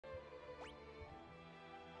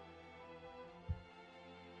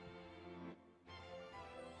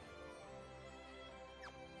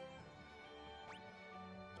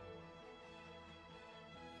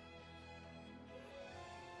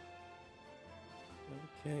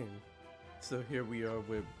Okay, so here we are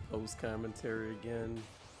with post commentary again.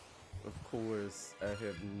 Of course, I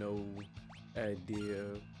have no idea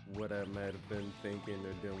what I might have been thinking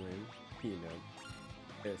or doing, you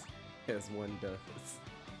know, as one does.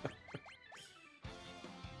 Oh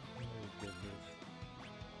goodness.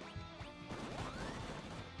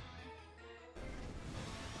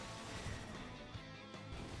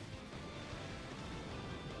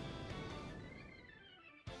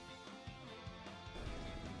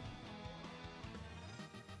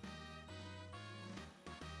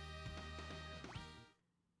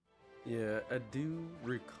 Yeah, I do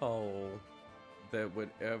recall that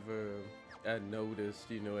whatever I noticed,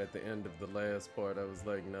 you know, at the end of the last part, I was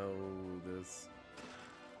like, no,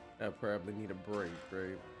 I probably need a break,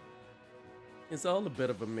 right? It's all a bit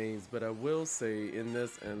of a maze, but I will say in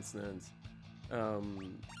this instance,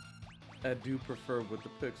 um, I do prefer what the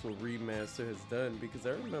Pixel Remaster has done because I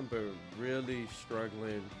remember really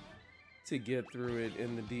struggling to get through it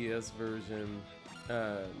in the DS version,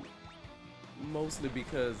 um, mostly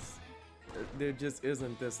because there just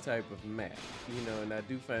isn't this type of map, you know, and I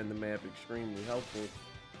do find the map extremely helpful.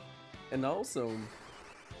 And also,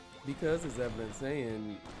 because as I've been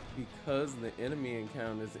saying, because the enemy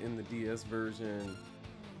encounters in the DS version,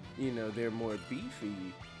 you know, they're more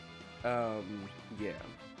beefy, yeah,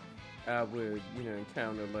 I would, you know,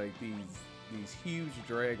 encounter like these huge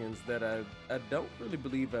dragons that I don't really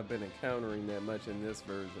believe I've been encountering that much in this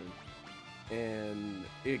version. And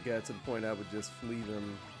it got to the point I would just flee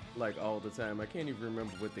them like all the time. I can't even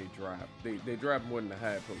remember what they dropped. They dropped more than a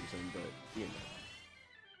high potion, but you know,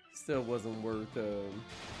 still wasn't worth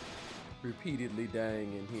repeatedly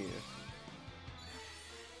dying in here.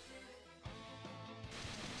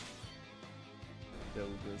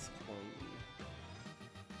 Doga's clone.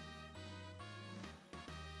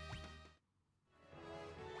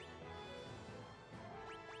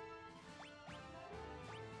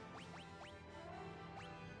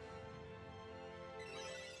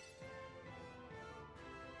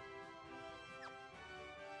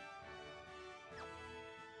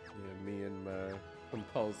 Yeah, me and my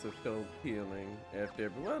compulsive health healing after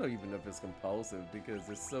every. Well, I don't even know if it's compulsive because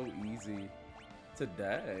it's so easy to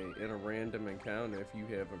die in a random encounter if you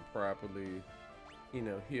haven't properly, you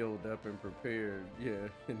know, healed up and prepared. Yeah,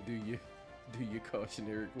 and do your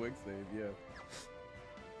cautionary quick save. Yeah.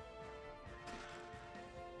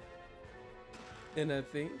 And I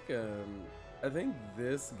think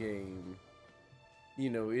this game, you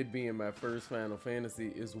know, it being my first Final Fantasy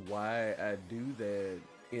is why I do that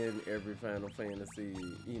in every Final Fantasy,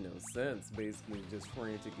 you know, since basically just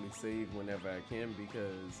frantically save whenever I can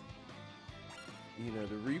because, you know,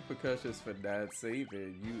 the repercussions for not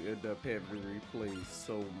saving, you end up having to replay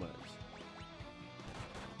so much.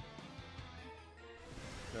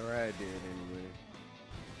 Or I did anyway.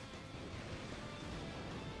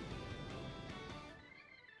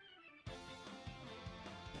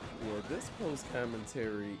 Yeah, this post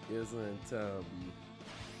commentary isn't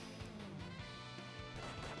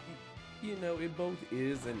you know, it both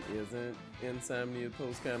is and isn't Insomnia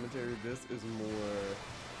post commentary. This is more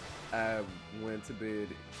I went to bed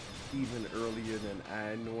even earlier than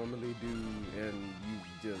I normally do, and you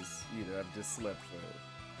just, you know, I've just slept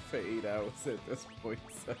for 8 hours at this point,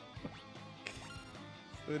 so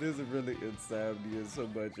it isn't really insomnia so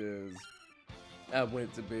much as I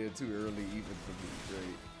went to bed too early even for me,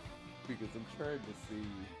 right? Because I'm trying to see,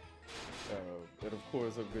 and of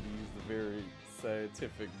course I'm going to use the very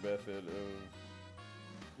scientific method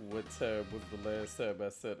of what time was the last time I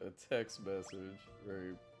sent a text message,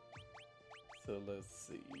 right? So let's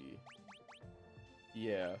see.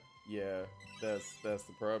 Yeah, that's the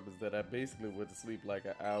problem is that I basically went to sleep like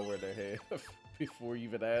an hour and a half before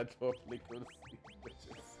even I normally go to sleep, which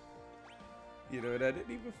is, you know, and I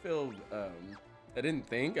didn't even feel, I didn't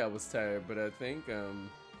think I was tired, but I think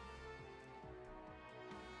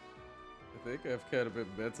I've kind of been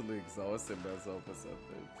mentally exhausting myself or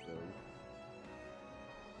something, so.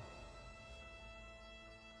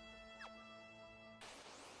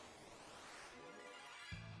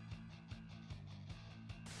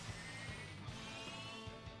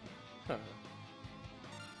 Huh.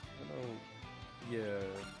 I don't, yeah.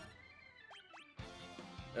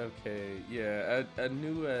 Okay, yeah, I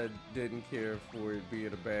knew I didn't care for it being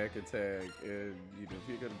a back attack, and, you know, if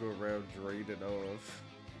you're gonna go around draining off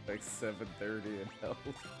like 730 and health.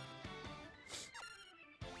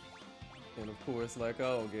 And of course, like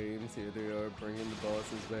all games, here they are bringing the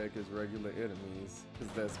bosses back as regular enemies,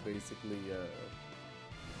 because that's basically, I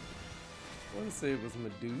want to say it was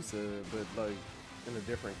Medusa, but like in a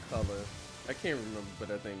different color. I can't remember, but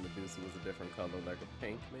I think Medusa was a different color, like a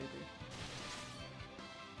pink maybe.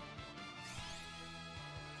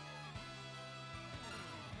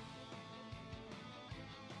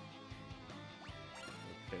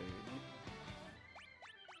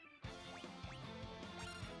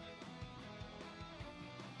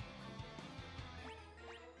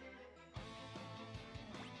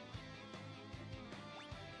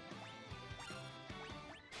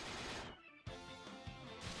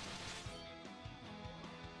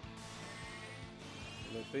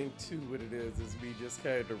 think too what it is me just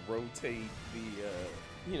kind of rotate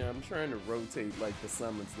the, you know, I'm trying to rotate like the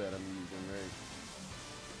summons that I'm using, right?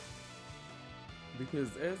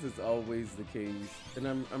 Because as is always the case, and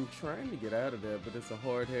I'm trying to get out of that, but it's a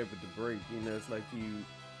hard habit to break. You know, it's like you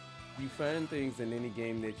find things in any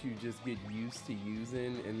game that you just get used to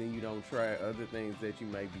using, and then you don't try other things that you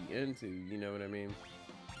might be into. You know what I mean?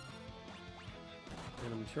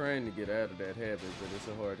 And I'm trying to get out of that habit, but it's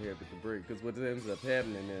a hard habit to break. Because what ends up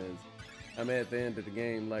happening is I'm at the end of the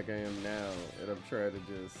game like I am now, and I'm trying to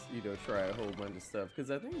just, you know, try a whole bunch of stuff. Because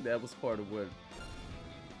I think that was part of what,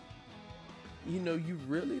 you know, you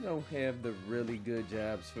really don't have the really good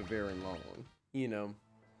jobs for very long, you know?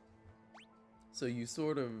 So you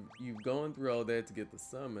sort of, you've gone through all that to get the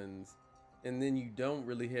summons, and then you don't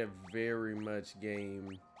really have very much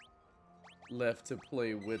game left to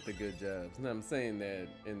play with the good jobs. And I'm saying that,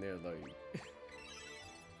 and they're like,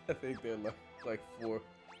 I think they're like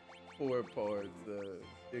four parts,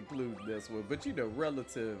 including this one. But you know,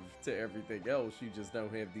 relative to everything else, you just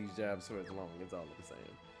don't have these jobs for as long. That's all I'm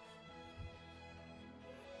saying.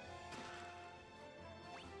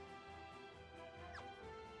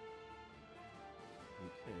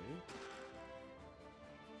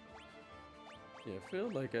 Yeah, I feel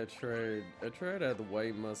like I tried out the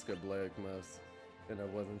white musk or black musk, and I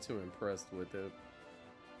wasn't too impressed with it.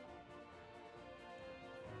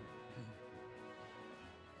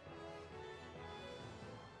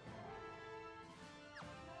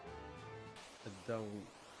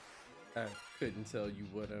 I couldn't tell you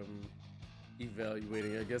what I'm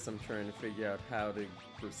evaluating. I guess I'm trying to figure out how to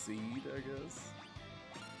proceed, I guess.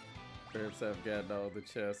 Perhaps I've gotten all the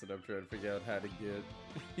chests and I'm trying to figure out how to get,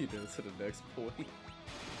 you know, to the next point.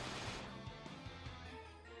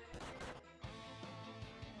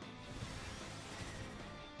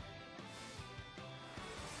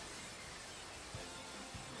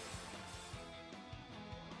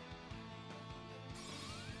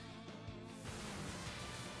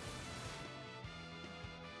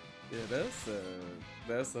 Yeah,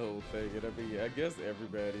 that's the whole thing. And I mean, I guess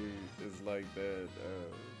everybody is like that.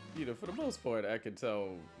 You know, for the most part, I can tell,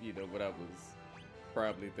 you know, what I was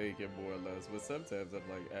probably thinking more or less. But sometimes I'm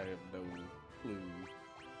like, I have no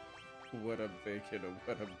clue what I'm thinking or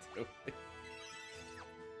what I'm doing.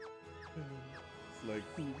 It's like,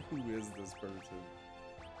 who is this person?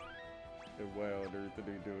 And why on earth are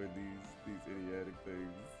they doing these idiotic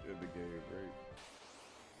things in the game, right?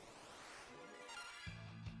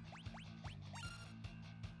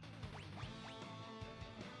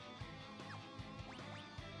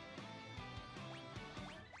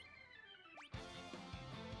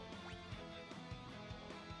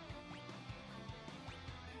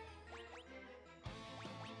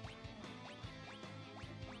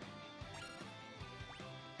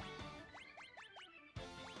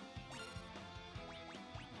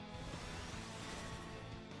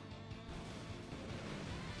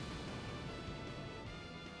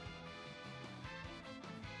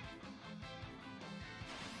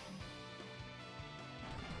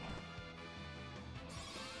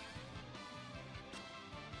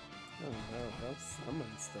 I don't know about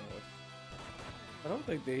summon stuff. I don't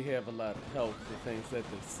think they have a lot of help for things that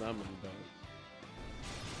they summon, though.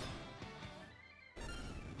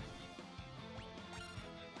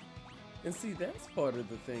 And see, that's part of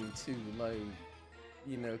the thing too, like,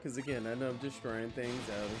 you know, because again, I know I'm just trying things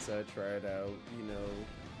out, and so I tried out, you know,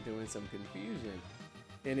 doing some confusion,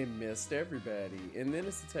 and it missed everybody. And then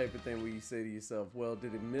it's the type of thing where you say to yourself, well,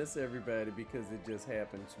 did it miss everybody because it just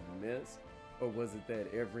happened to miss? Or was it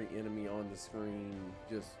that every enemy on the screen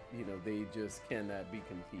just, you know, they just cannot be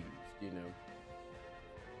confused, you know?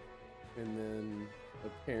 And then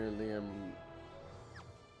apparently I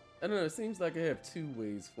don't know, it seems like I have two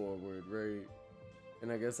ways forward, right?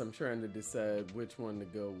 And I guess I'm trying to decide which one to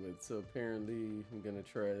go with. So apparently I'm gonna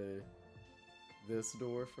try this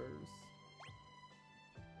door first.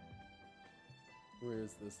 Where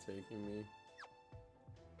is this taking me?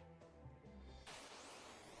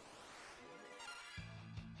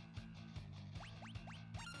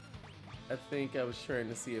 I think I was trying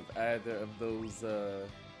to see if either of those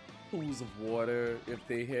pools of water, if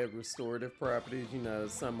they had restorative properties. You know,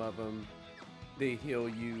 some of them, they heal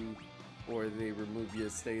you or they remove your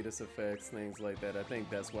status effects, things like that. I think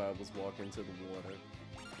that's why I was walking to the water.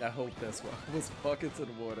 I hope that's why I was walking to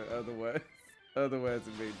the water. Otherwise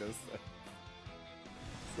it made no sense.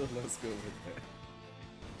 So let's go with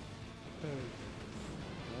that.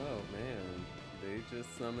 Oh man. They just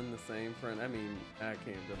summon the same friend. I mean, I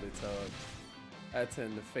can't really talk. I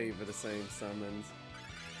tend to favor the same summons.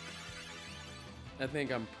 I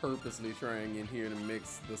think I'm purposely trying in here to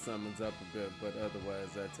mix the summons up a bit, but otherwise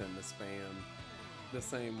I tend to spam the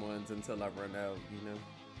same ones until I run out, you know?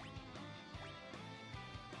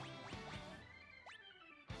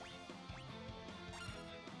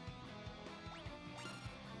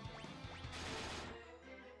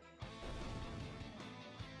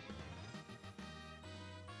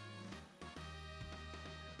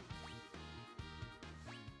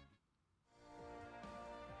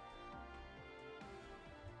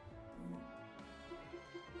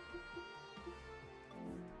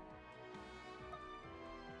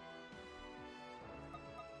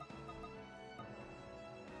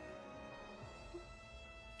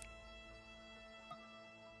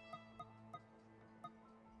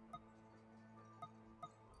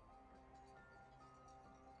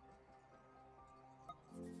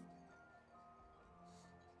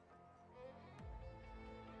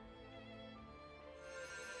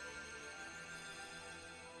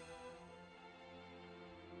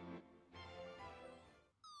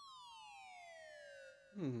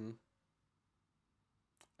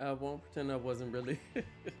 I won't pretend I wasn't really.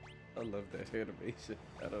 I love that animation.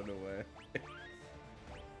 I don't know why.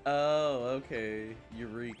 Oh, okay.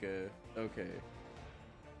 Eureka. Okay.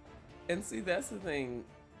 And see, that's the thing.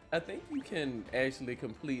 I think you can actually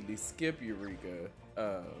completely skip Eureka.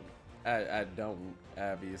 I don't,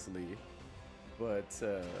 obviously. But,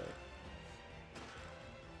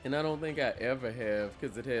 and I don't think I ever have,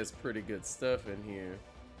 because it has pretty good stuff in here.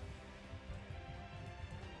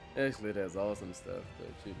 Actually, it has awesome stuff, but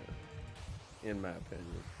you know, in my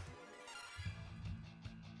opinion.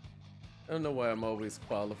 I don't know why I'm always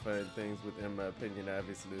qualifying things with in my opinion.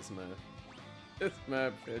 Obviously, it's my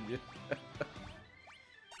opinion.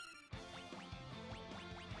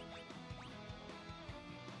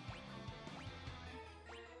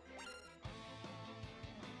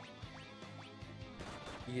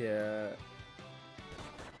 Yeah.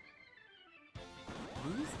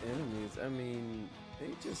 These enemies, I mean, they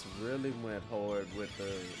just really went hard with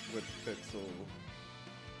the pixel,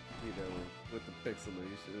 you know, with the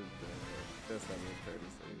pixelation. That's not what I'm trying to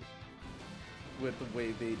say. With the way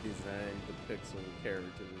they designed the pixel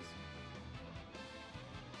characters.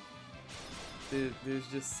 There's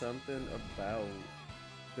just something about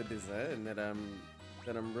the design that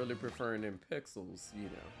I'm really preferring in pixels, you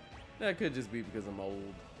know. That could just be because I'm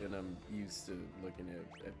old and I'm used to looking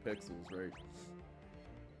at pixels, right?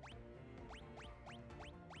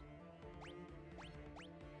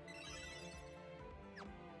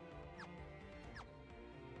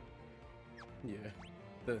 Yeah,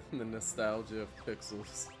 the nostalgia of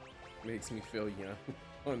pixels makes me feel young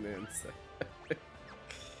on the inside.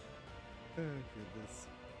 Oh goodness.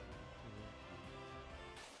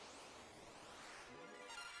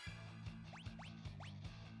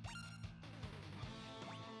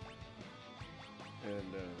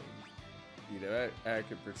 And you know, I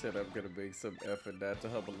could pretend I'm gonna make some effort not to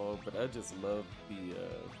hum along, but I just love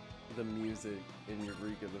the music in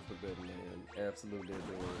Eureka the Forbidden Land. Absolutely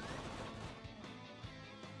adore it.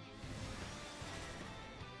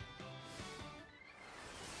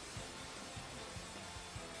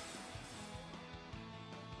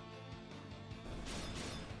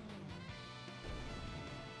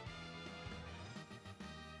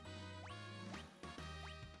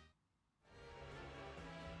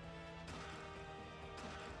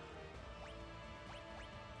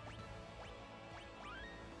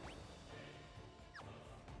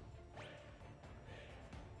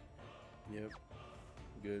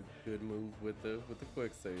 Yep, good move with the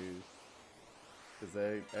quick save. Cause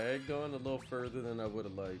I had gone a little further than I would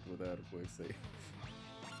have liked without a quick save.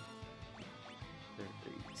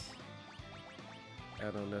 I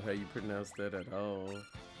don't know how you pronounce that at all.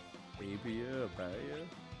 Abia, Abaya?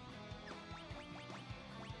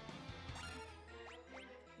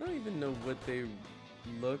 I don't even know what they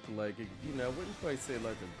look like. You know, I wouldn't quite say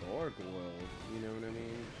like a gargoyle. You know what I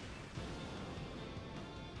mean?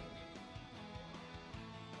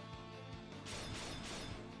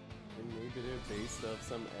 Maybe they're based off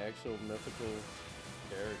some actual mythical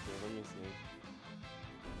character. Let me see.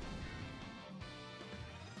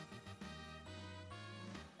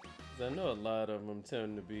 Cause I know a lot of them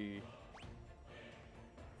tend to be.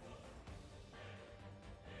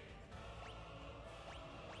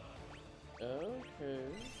 Okay.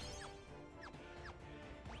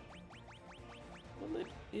 Well,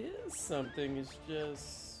 it is something. It's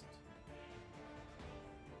just.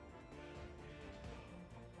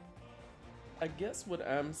 I guess what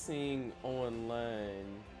I'm seeing online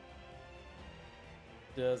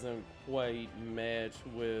doesn't quite match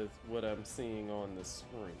with what I'm seeing on the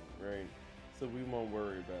screen, right? So we won't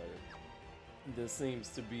worry about it. This seems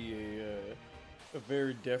to be a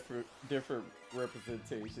very different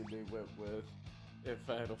representation they went with in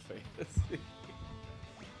Final Fantasy.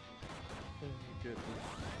 Oh my goodness.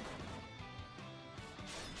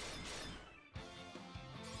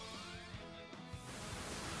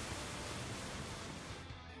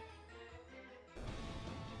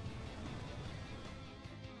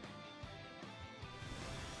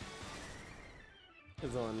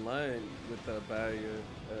 Because online with the Abaya,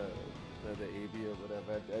 the AB or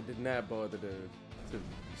whatever, I did not bother to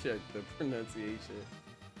check the pronunciation.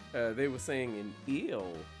 They were saying an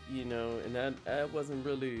eel, you know, and I wasn't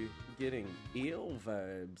really getting eel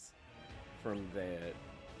vibes from that.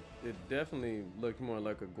 It definitely looked more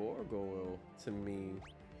like a gargoyle to me.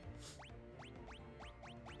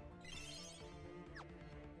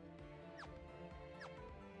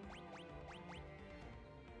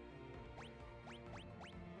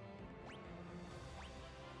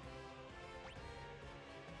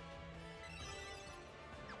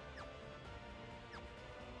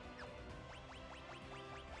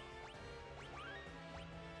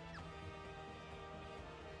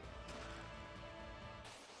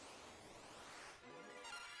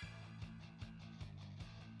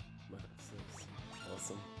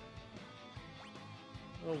 Awesome.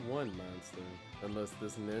 Oh, one monster. Unless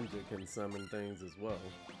this ninja can summon things as well.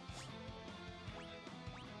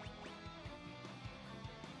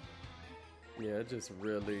 Yeah, I just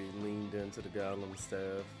really leaned into the golem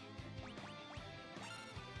staff.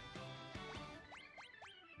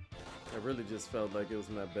 I really just felt like it was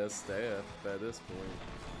my best staff by this point.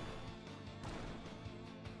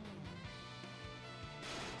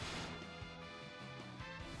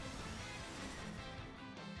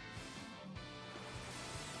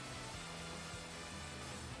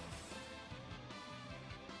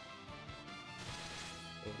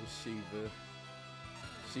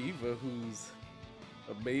 Shiva, who's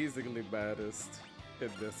amazingly modest in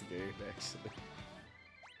this game, actually.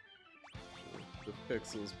 The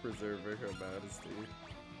pixels preserving her modesty.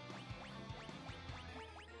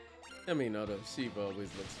 I mean, although Shiva always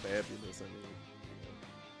looks fabulous, I mean,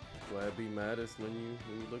 you know, why be modest when you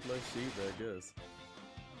look like Shiva, I guess.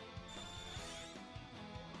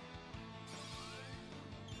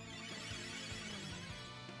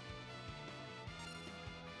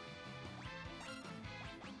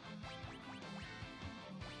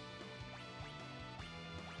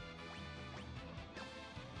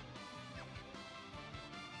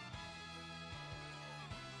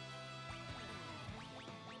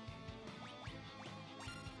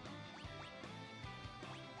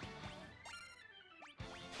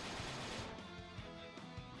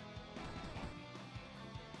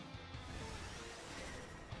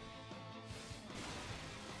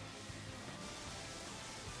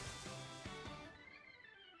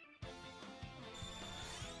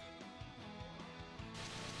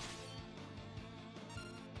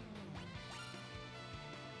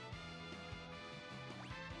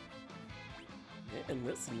 And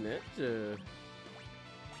this ninja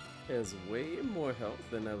has way more health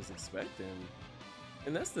than I was expecting.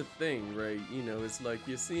 And that's the thing, right? You know, it's like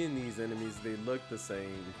you're seeing these enemies, they look the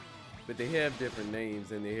same, but they have different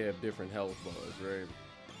names and they have different health bars, right?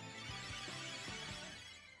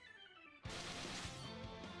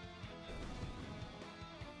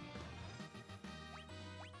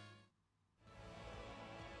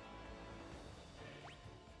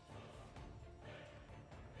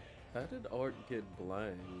 How did Art get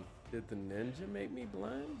blind? Did the ninja make me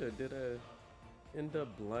blind, or did I end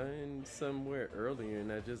up blind somewhere earlier and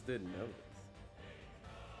I just didn't notice?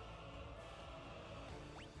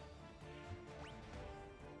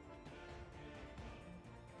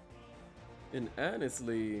 And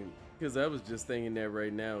honestly, because I was just thinking that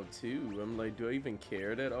right now too, I'm like, do I even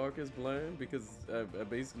care that Arc is blind? Because I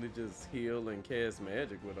basically just heal and cast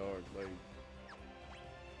magic with Arc, like.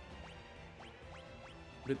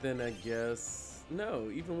 But then I guess,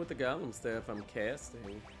 no, even with the Golem staff, I'm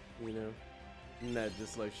casting, you know? Not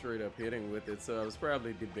just like straight up hitting with it. So I was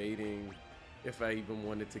probably debating if I even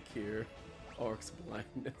wanted to cure Arc's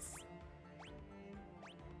blindness.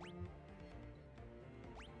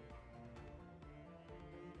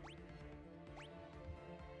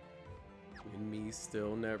 And me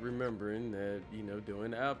still not remembering that, you know,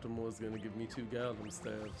 doing optimal is going to give me 2 Golem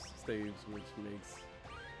staves, which makes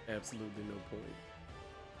absolutely no point.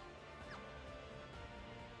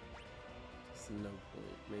 No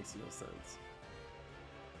point. Makes no sense.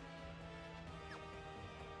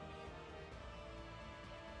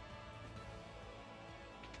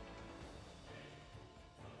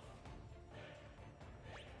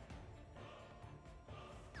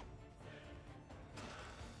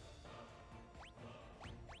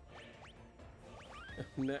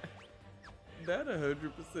 not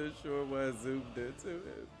 100% sure why I zoomed into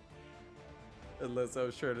it. Unless I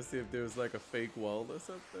was trying to see if there was like a fake wall or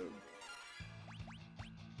something.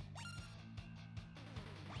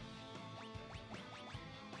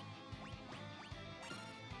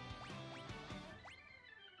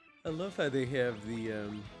 I love how they have the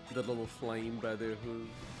little flame by their hooves.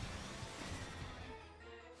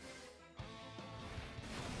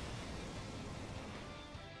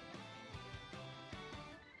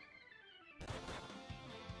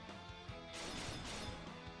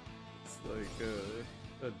 It's like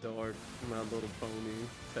a dark My Little Pony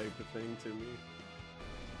type of thing to me.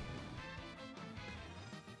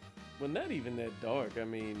 Well, not even that dark. I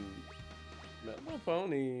mean, My Little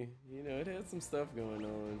Pony, you know, it had some stuff going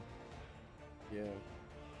on.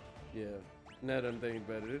 Yeah. Now that I'm thinking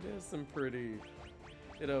about it, it has some pretty,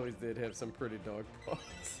 it always did have some pretty dark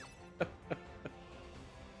parts.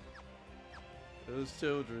 Those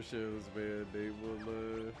children's shows, man, they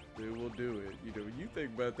will do it. You know, when you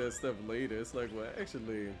think about that stuff later, it's like, well,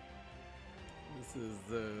 actually,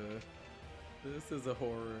 this is a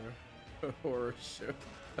horror show.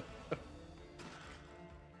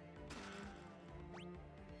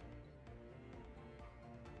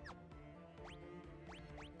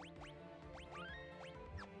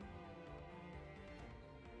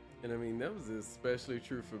 And I mean, that was especially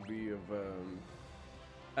true for me of,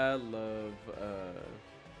 I love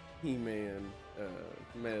He-Man,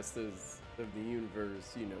 Masters of the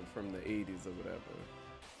Universe, you know, from the 80s or whatever.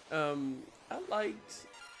 I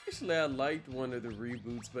liked one of the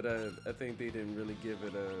reboots, but I think they didn't really give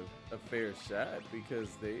it a fair shot because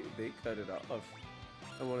they cut it off.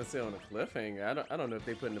 I want to say on a cliffhanger. I don't know if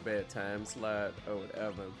they put in a bad time slot or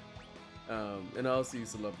whatever. And I also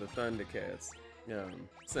used to love the Thundercats.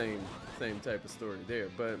 Same type of story there,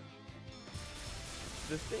 but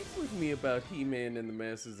the thing with me about He-Man and the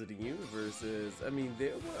Masters of the Universe is, I mean,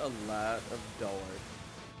 there were a lot of dark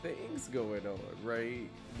things going on, right?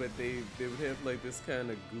 But they would have like this kind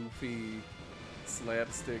of goofy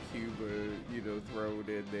slapstick humor, you know, thrown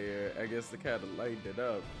in there, I guess to kind of lighten it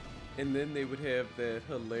up. And then they would have that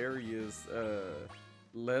hilarious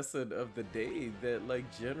lesson of the day that like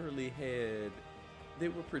generally had, they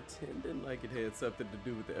were pretending like it had something to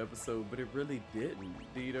do with the episode, but it really didn't.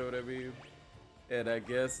 Do you know what I mean? And I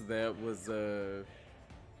guess that was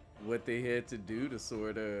what they had to do to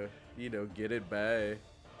sort of, you know, get it by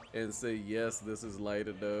and say, yes, this is light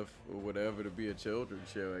enough or whatever to be a children's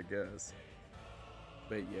show, I guess.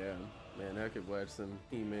 But yeah, man, I could watch some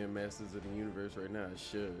He-Man Masters of the Universe right now. I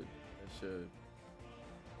should.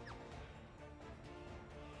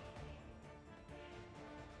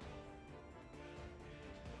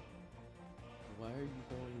 Why are you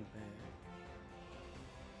going back?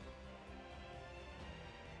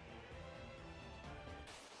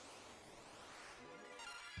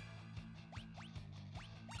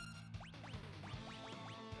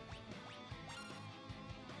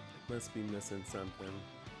 Must be missing something.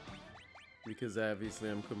 Because obviously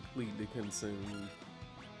I'm completely consumed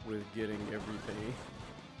with getting everything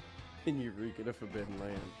in Eureka the Forbidden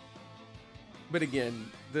Land. But again,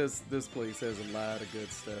 this place has a lot of good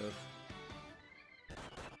stuff.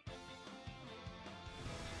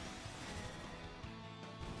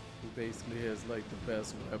 It basically has like the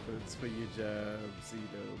best weapons for your jobs, you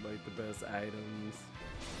know, like the best items.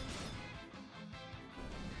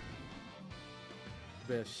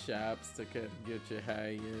 Best shops to kind of get your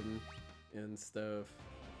high-end and stuff.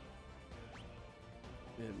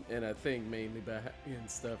 And I think mainly by high-end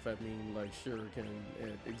stuff, I mean like Shuriken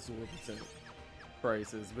at exorbitant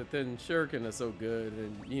prices. But then Shuriken is so good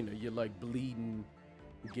and, you know, you're like bleeding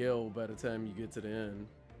Gil by the time you get to the end.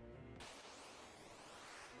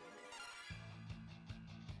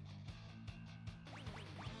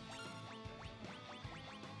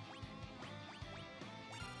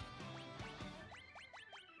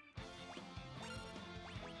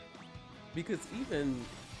 Because even,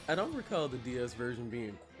 I don't recall the DS version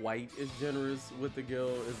being quite as generous with the Gil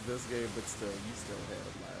as this game, but still, you still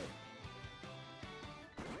have live.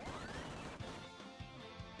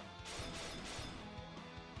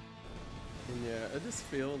 And yeah, I just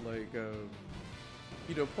feel like,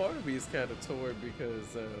 you know, part of me is kind of torn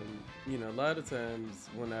because, you know, a lot of times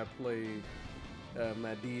when I play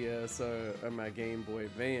my DS or my Game Boy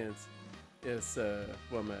Advance, it's,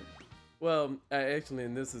 well, I actually,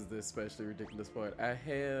 and this is the especially ridiculous part, I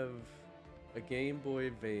have a Game Boy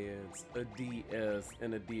Advance, a DS,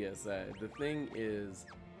 and a DSi. The thing is,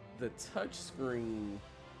 the touchscreen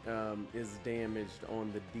is damaged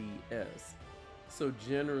on the DS. So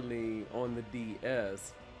generally, on the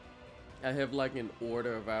DS, I have like an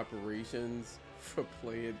order of operations for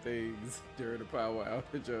playing things during a power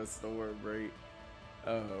outage or a storm, right?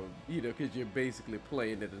 You know, because you're basically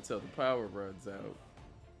playing it until the power runs out.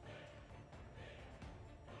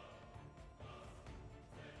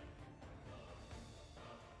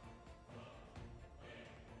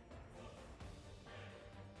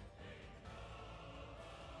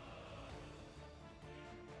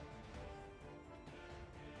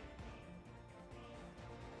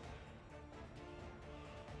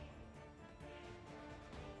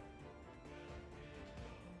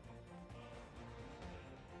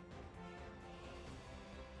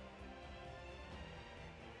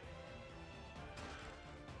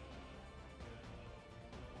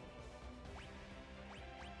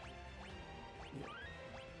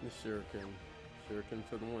 The shuriken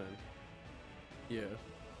for the win. Yeah,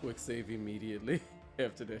 quick save immediately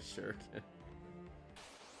after that shuriken.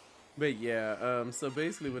 But yeah, so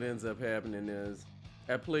basically what ends up happening is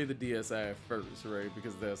I play the DSi first, right?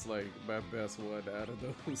 Because that's like my best one out of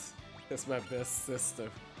those. That's my best system,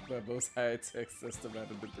 my most high-tech system out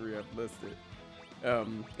of the three I've listed.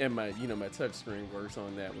 And my, you know, my touchscreen works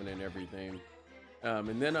on that one and everything.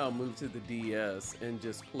 And then I'll move to the DS and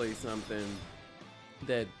just play something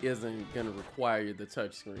that isn't gonna require the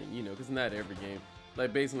touchscreen, you know, because not every game.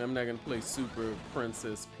 Like basically, I'm not gonna play Super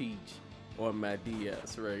Princess Peach on my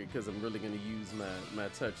DS, right? Because I'm really gonna use my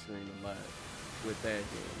touchscreen a lot with that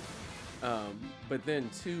game. But then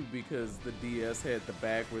too, because the DS had the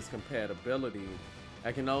backwards compatibility,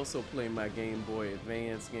 I can also play my Game Boy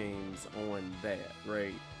Advance games on that,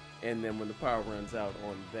 right? And then when the power runs out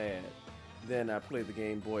on that, then I play the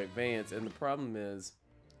Game Boy Advance. And the problem is,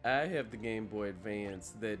 I have the Game Boy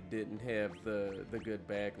Advance that didn't have the good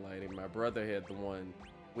backlighting. My brother had the one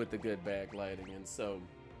with the good backlighting, and so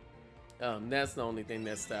that's the only thing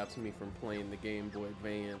that stops me from playing the Game Boy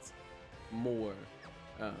Advance more,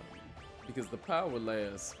 because the power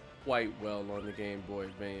lasts quite well on the Game Boy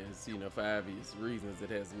Advance. You know, for obvious reasons, it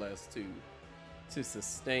has less to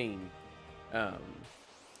sustain.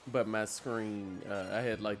 But my screen, I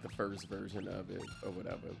had like the first version of it or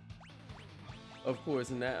whatever. Of course,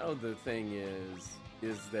 now the thing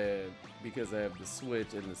is that because I have the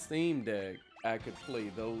Switch and the Steam Deck, I could play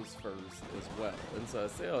those first as well. And so I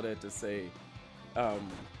say all that to say,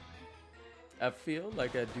 I feel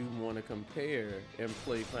like I do want to compare and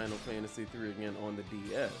play Final Fantasy III again on the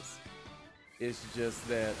DS. It's just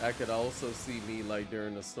that I could also see me like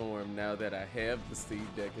during the storm, now that I have the Steam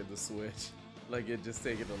Deck and the Switch, like it just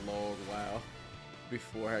taking a long while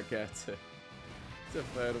before I got to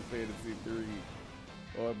Final Fantasy III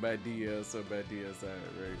or my DS or my DSi,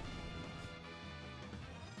 right?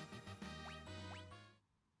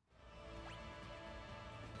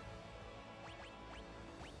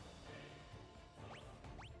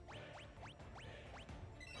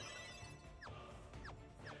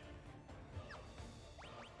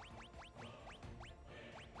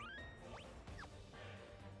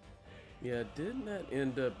 Yeah, I did not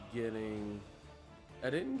end up getting, I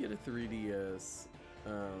didn't get a 3DS,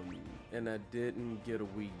 and I didn't get a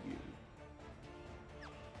Wii U.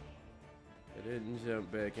 I didn't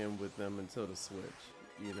jump back in with them until the Switch.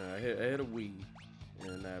 You know, I had a Wii,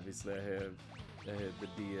 and obviously I had the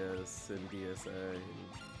DS and DSi and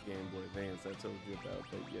Game Boy Advance I told you about,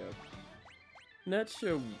 but yeah. Not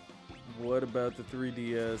sure what about the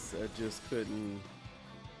 3DS, I just couldn't.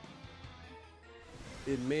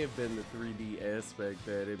 It may have been the 3D aspect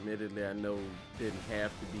that admittedly I know didn't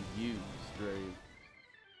have to be used, right?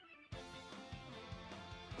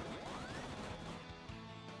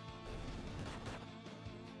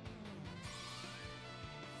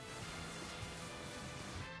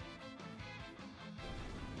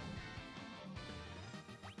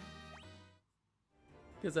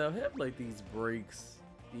 Because I'll have like these breaks,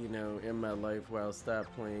 you know, in my life where I'll stop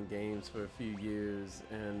playing games for a few years,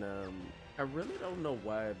 and I really don't know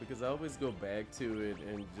why, because I always go back to it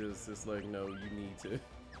and just, it's like, no,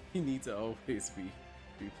 you need to always be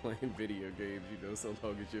playing video games, you know, so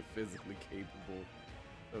long as you're physically capable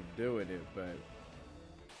of doing it. But,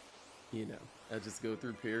 you know, I just go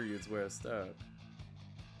through periods where I stop.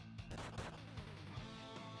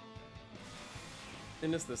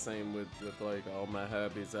 And it's the same with like all my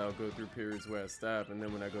hobbies. I'll go through periods where I stop, and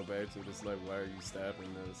then when I go back to it, it's like, why are you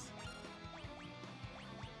stopping this?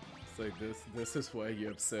 It's like, this is why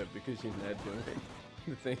you're upset, because you're not doing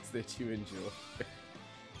the things that you enjoy.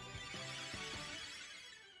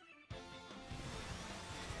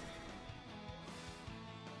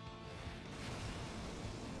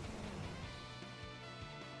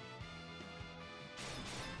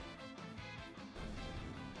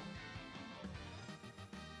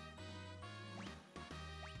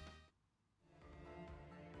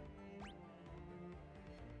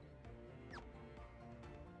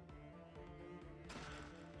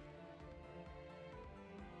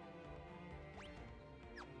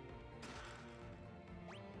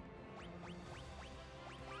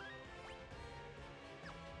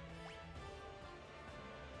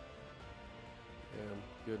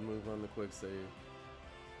 Good move on the quick save.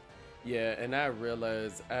 Yeah, and I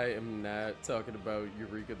realize I am not talking about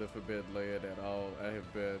Eureka the Forbidden Land at all. I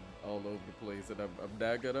have been all over the place, and I'm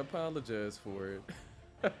not gonna apologize for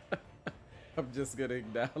it. I'm just gonna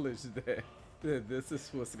acknowledge that this is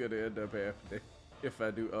what's gonna end up happening if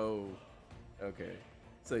I do. Oh, okay.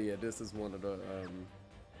 So yeah, this is one of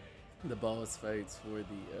the boss fights for the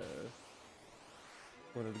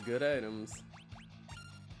one of the good items.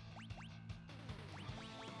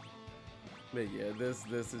 But yeah, this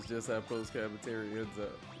is just how post commentary ends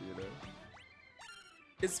up, you know.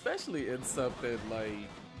 Especially in something like,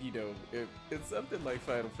 you know, it's something like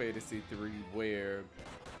Final Fantasy III, where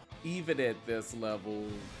even at this level,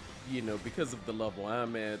 you know, because of the level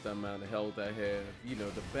I'm at, the amount of health I have, you know,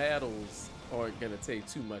 the battles aren't gonna take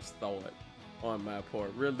too much thought on my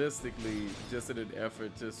part. Realistically, just in an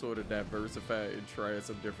effort to sort of diversify and try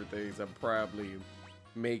some different things, I'm probably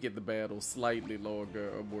making the battle slightly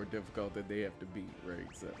longer or more difficult than they have to be, right?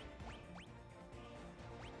 So,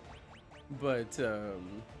 but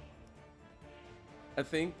I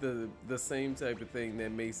think the same type of thing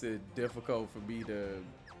that makes it difficult for me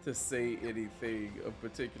to say anything of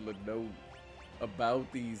particular note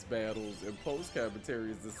about these battles and post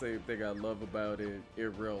commentary is the same thing I love about it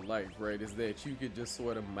in real life, right? Is that you could just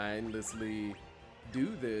sort of mindlessly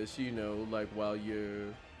do this, you know, like while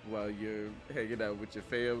you're hanging out with your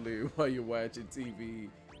family, while you're watching TV.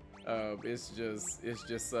 It's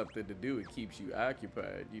just something to do. It keeps you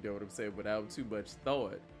occupied, you know what I'm saying, without too much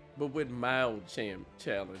thought, but with mild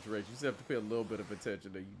challenge, right? You just have to pay a little bit of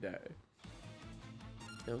attention or you die.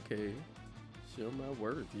 Okay, show my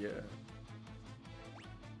worth, yeah.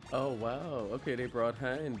 Oh wow, okay, they brought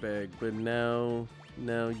Hind back, but now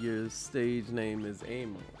your stage name is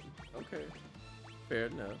Amon. Okay, fair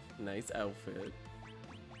enough. Nice outfit.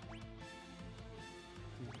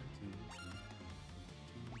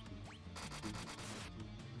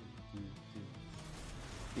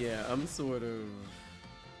 Yeah, I'm sort of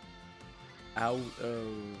out of,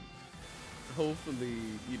 hopefully,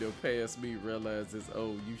 you know, past me realizes,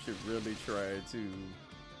 oh, you should really try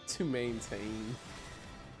to maintain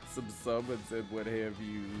some summons and what have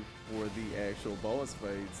you for the actual boss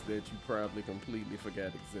fights that you probably completely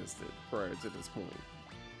forgot existed prior to this point.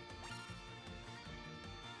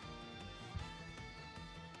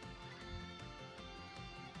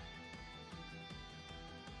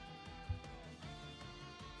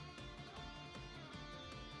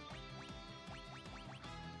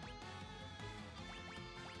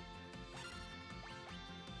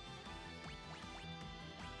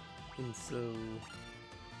 And so,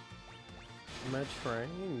 am I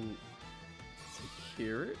trying to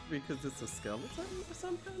cure it because it's a skeleton or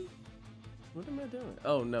something? What am I doing?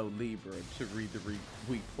 Oh no, Libra, to read the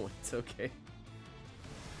weak points, okay.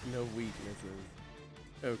 No weaknesses.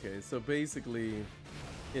 Okay, so basically,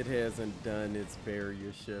 it hasn't done its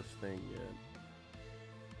barrier shift thing yet.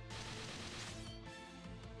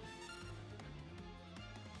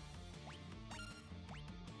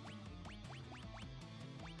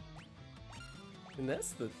 And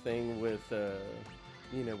that's the thing with,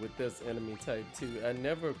 you know, with this enemy type too. I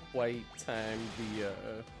never quite timed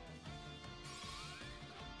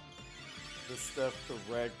the stuff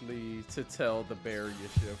correctly to tell the barrier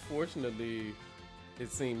shift. Fortunately,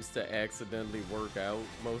 it seems to accidentally work out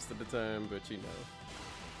most of the time, but you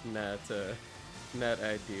know, not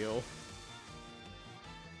ideal.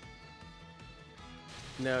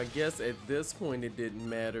 Now, I guess at this point it didn't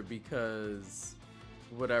matter because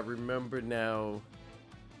what I remember now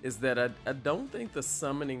is that I don't think the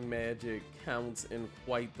summoning magic counts in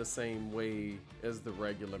quite the same way as the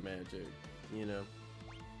regular magic, you know?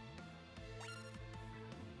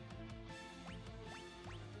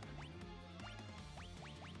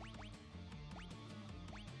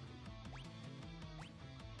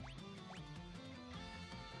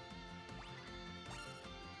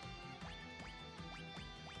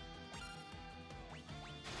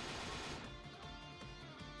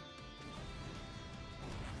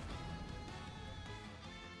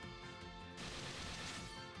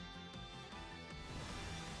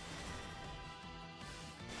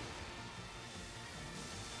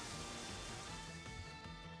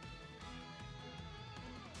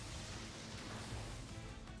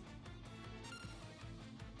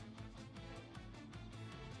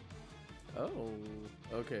 Oh,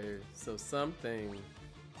 okay. So something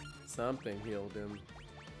healed him.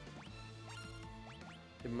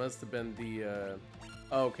 It must have been the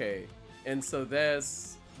okay. And so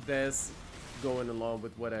that's going along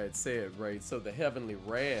with what I had said, right? So the Heavenly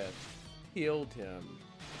Wrath healed him,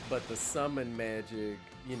 but the summon magic,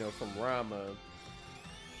 you know, from Rama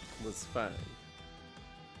was fine.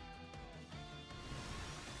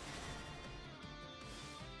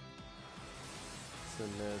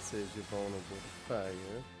 And that says you're vulnerable to fire.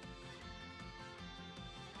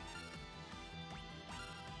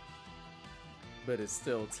 But it's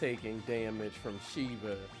still taking damage from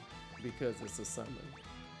Shiva because it's a summon.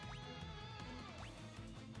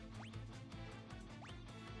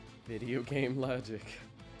 Video game logic.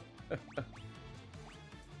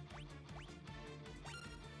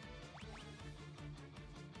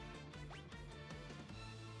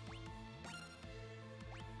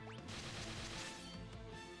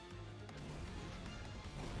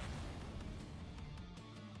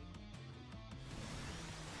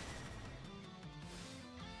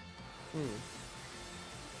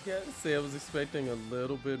 Yeah, I'd say I was expecting a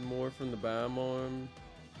little bit more from the Biome arm,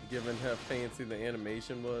 given how fancy the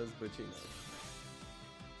animation was, but you know.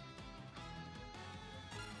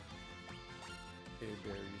 Okay,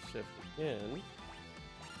 barrier shift again.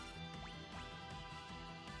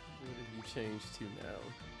 What have you changed to now?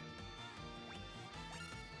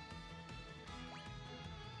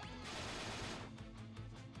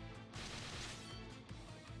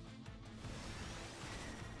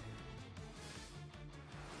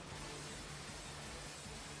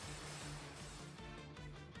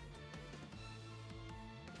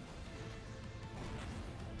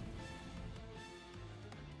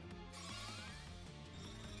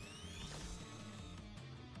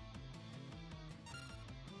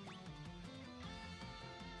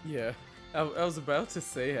 Yeah, I was about to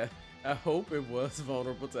say, I hope it was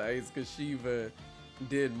vulnerable to ice because Shiva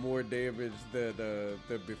did more damage than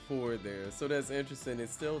before there. So that's interesting. It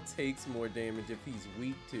still takes more damage if he's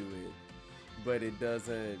weak to it, but it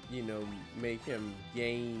doesn't, you know, make him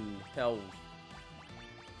gain health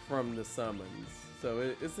from the summons.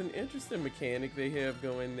 So it's an interesting mechanic they have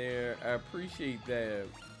going there. I appreciate that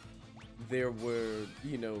there were,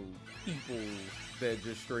 you know, people that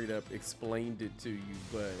just straight up explained it to you,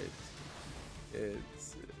 but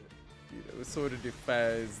it's, you know, it sort of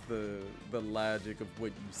defies the logic of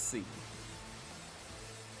what you see.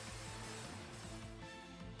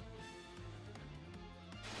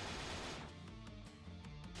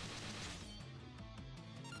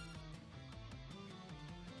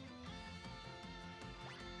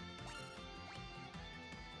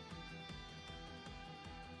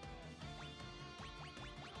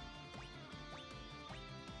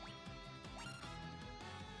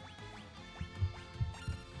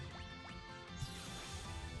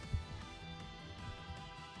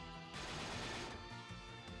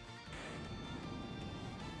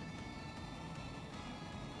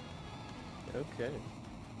 Okay.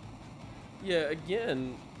 Yeah,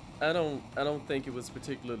 again, I don't think it was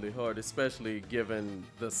particularly hard, especially given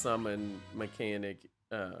the summon mechanic.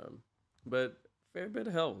 But fair bit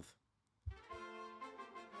of health.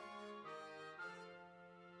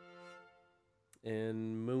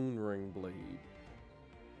 And Moonring Blade.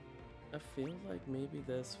 I feel like maybe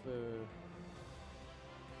that's for...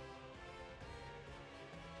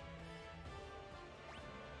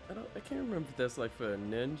 I can't remember if that's like for a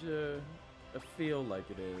ninja. I feel like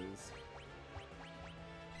it is.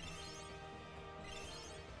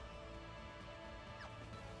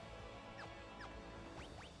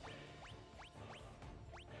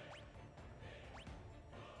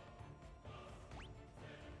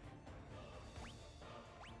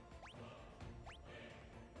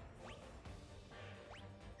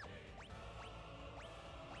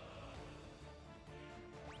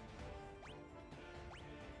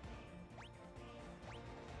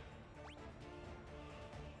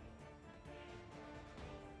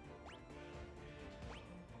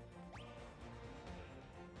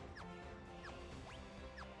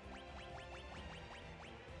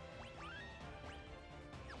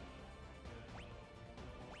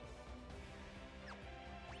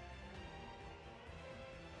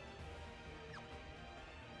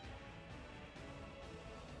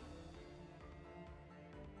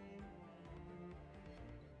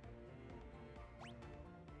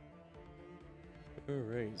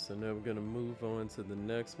 Alright, so now we're gonna move on to the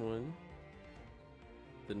next one.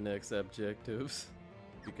 The next objectives.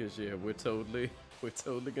 Because yeah, we're totally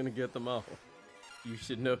gonna get them all. You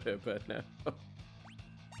should know that by now.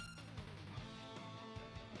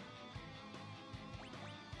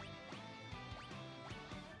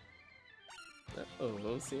 Oh,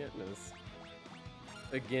 Oceanus.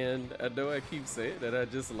 Again, I know I keep saying that I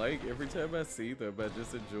just like every time I see them, I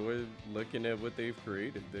just enjoy looking at what they've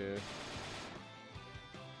created there.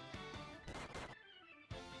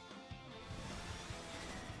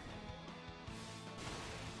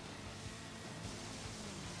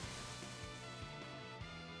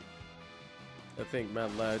 I think my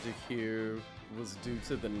logic here was due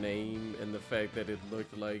to the name and the fact that it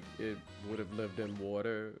looked like it would have lived in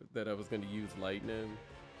water, that I was going to use lightning.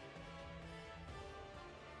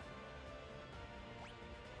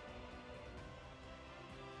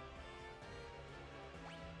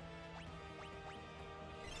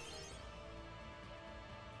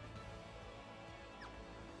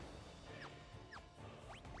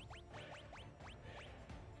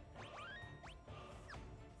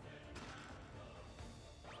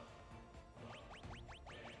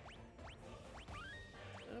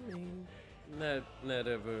 I mean, not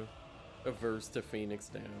ever averse to Phoenix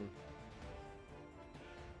Down.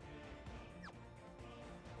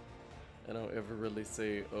 I don't ever really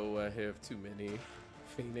say, oh, I have too many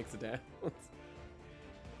Phoenix Downs.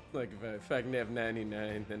 Like if I can have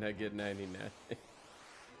 99, then I get 99.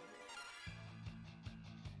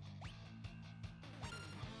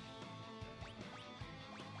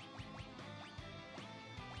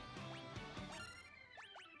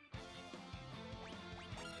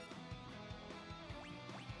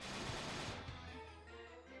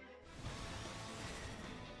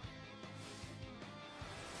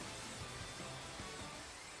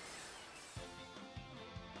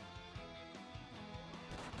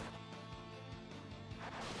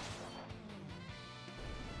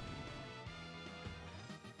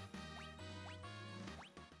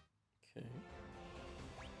 Okay.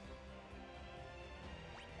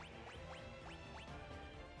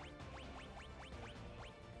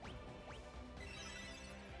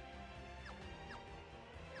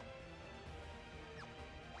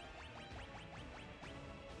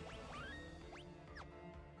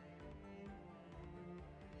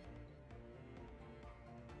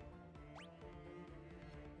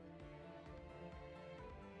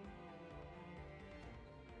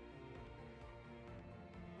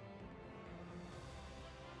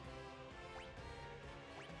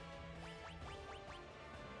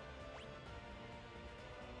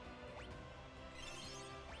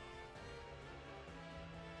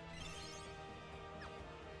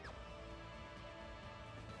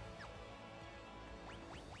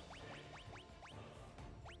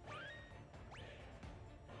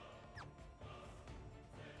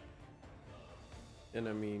 And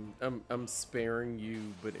I mean, I'm sparing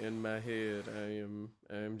you, but in my head,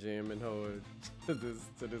 I am jamming hard to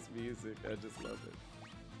this music. I just love it.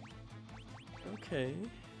 Okay.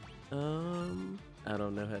 I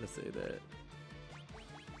don't know how to say that.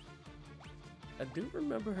 I do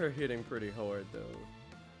remember her hitting pretty hard though,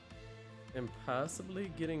 and possibly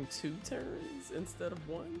getting 2 turns instead of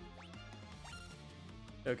 1.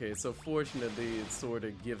 Okay, so fortunately, it sort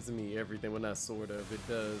of gives me everything. Well, not sort of. It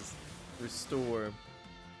does restore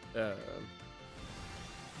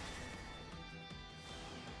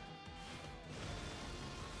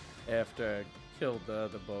after I killed the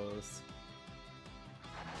other boss.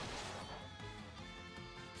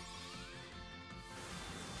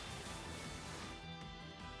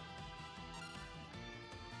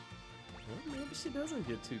 Well, maybe she doesn't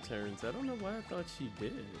get 2 turns. I don't know why I thought she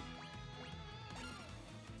did.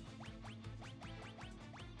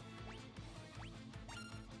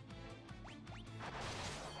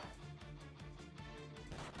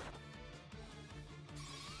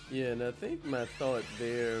 Yeah, and I think my thought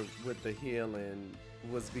there with the healing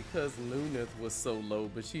was because Lunith was so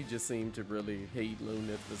low, but she just seemed to really hate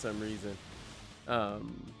Lunith for some reason.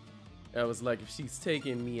 I was like, if she's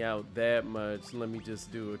taking me out that much, let me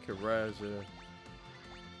just do a Karaja.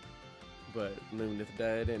 But Lunith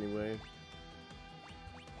died anyway.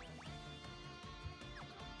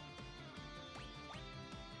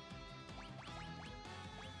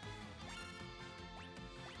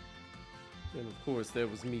 And of course,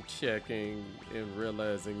 that was me checking and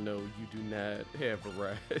realizing, no, you do not have a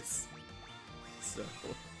rise. So.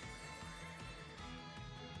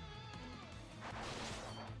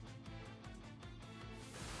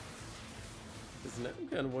 Because now I'm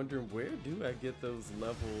kind of wondering, where do I get those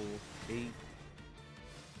level 8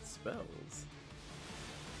 spells?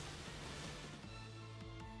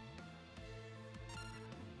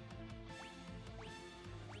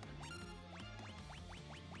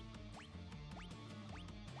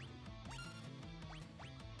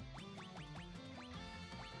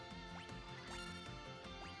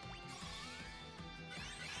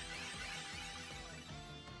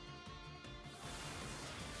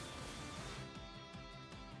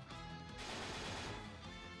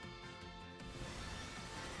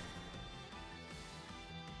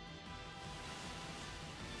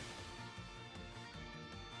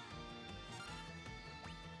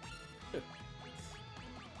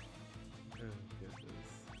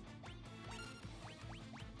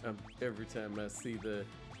 every time I see the,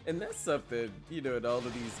 and that's something, you know, in all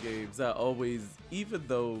of these games, I always, even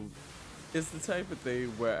though it's the type of thing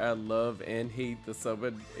where I love and hate the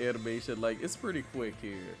summon animation, like it's pretty quick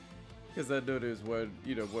here. Cause I know there's one,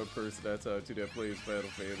 you know, one person I talk to that plays Final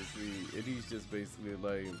Fantasy, and he's just basically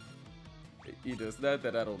like, you know, it's not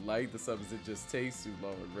that I don't like the summons, it just takes too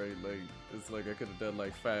long, right? Like, it's like I could have done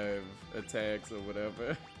like 5 attacks or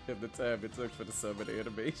whatever in the time it took for the summon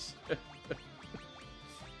animation.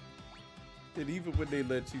 And even when they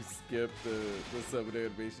let you skip the summon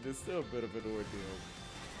animation, it's still a bit of an ordeal.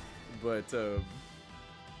 But,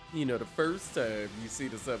 you know, the first time you see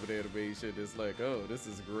the summon animation, it's like, oh, this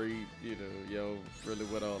is great, you know, y'all really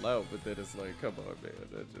went all out, but then it's like, come on, man,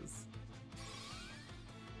 that just...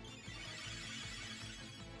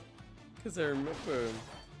 Because I remember,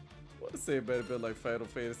 I want to say it might have been like Final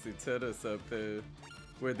Fantasy X or something,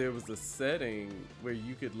 where there was a setting where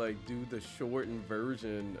you could like do the shortened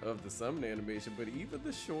version of the summon animation, but even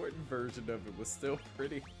the shortened version of it was still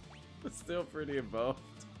pretty involved.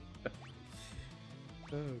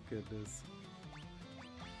 Oh goodness.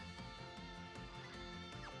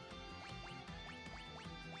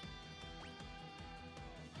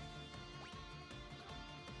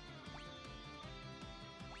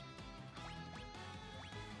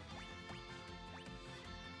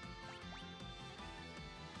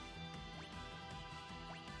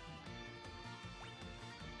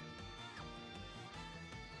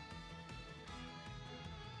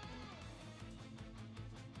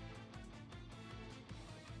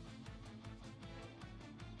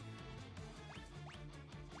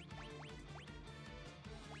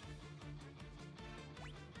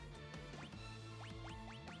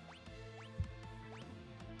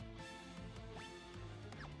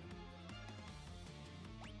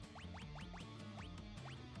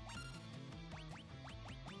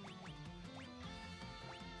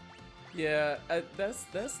 Yeah, that's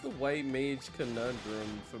the white mage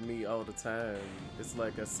conundrum for me all the time. It's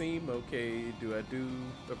like I seem okay. Do I do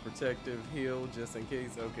a protective heal just in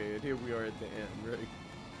case? Okay, and here we are at the end, right?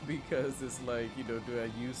 Because it's like, you know, do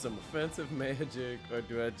I use some offensive magic or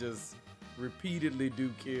do I just repeatedly do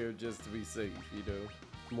cure just to be safe? You know,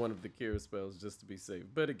 one of the cure spells just to be safe.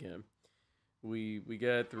 But again, we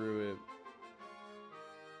got through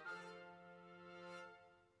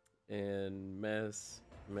it. And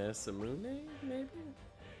Masamune, maybe?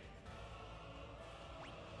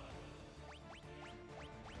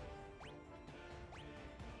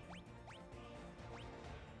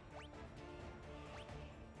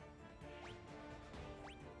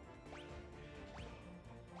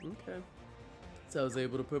 Okay. So I was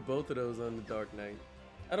able to put both of those on the Dark Knight.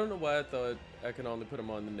 I don't know why I thought I could only put them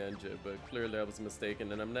on the Ninja, but clearly I was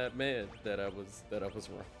mistaken, and I'm not mad that I was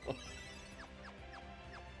wrong.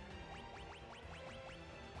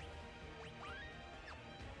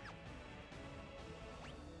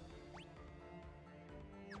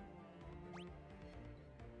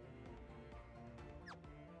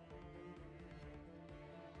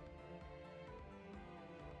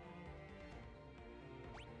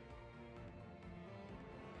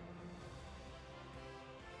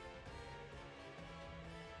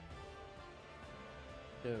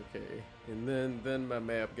 Okay, and then my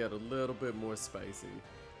map got a little bit more spicy.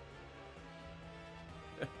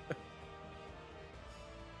 Oh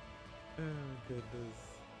goodness.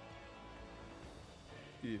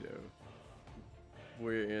 You know,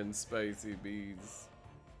 wherein spicy means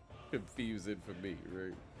confusing for me,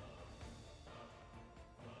 right?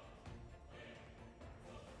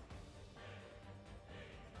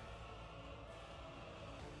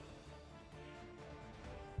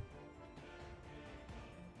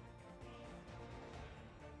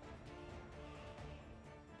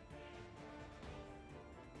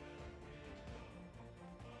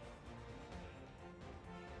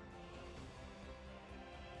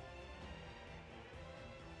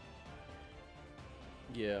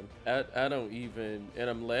 Yeah, I don't even, and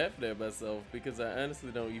I'm laughing at myself because I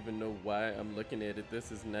honestly don't even know why I'm looking at it.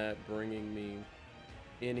 This is not bringing me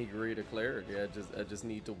any greater clarity. I just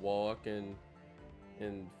need to walk and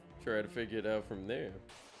try to figure it out from there.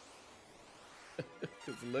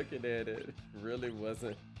 Because looking at it really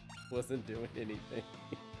wasn't doing anything.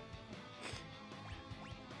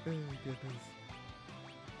 Oh goodness.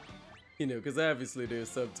 You know, because obviously there's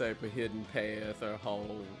some type of hidden path or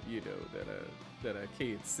hole, you know, that I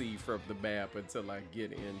can't see from the map until I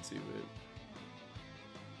get into it.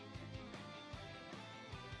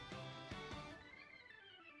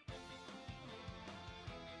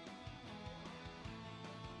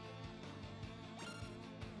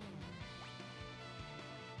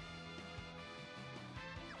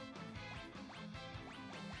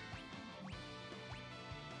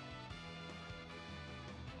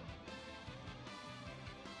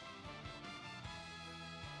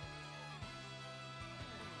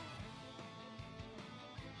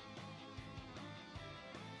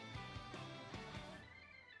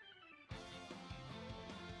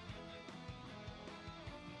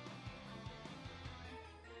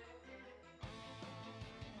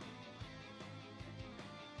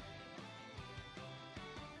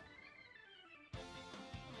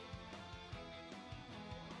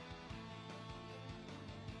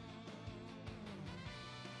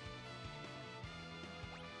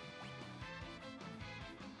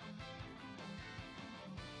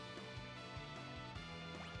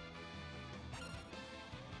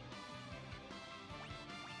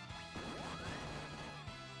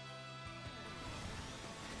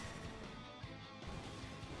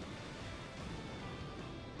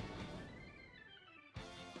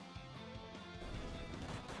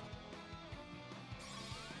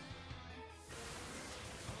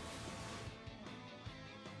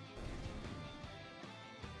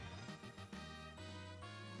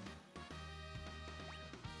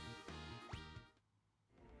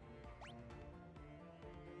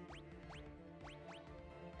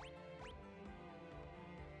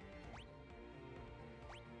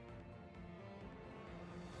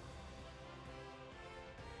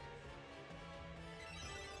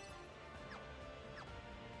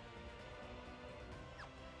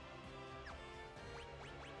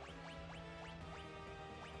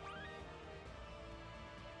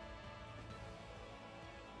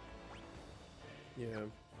 Yeah,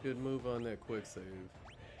 good move on that quick save.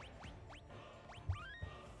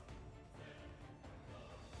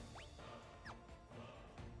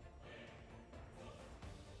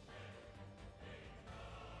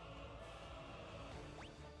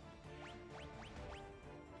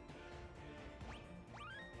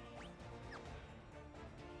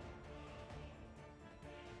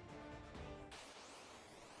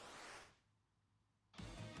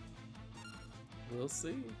 We'll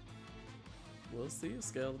see. We'll see,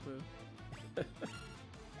 Excalibur.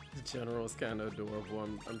 The general is kind of adorable.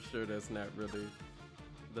 I'm sure that's not really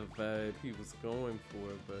the vibe he was going for,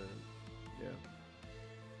 but yeah.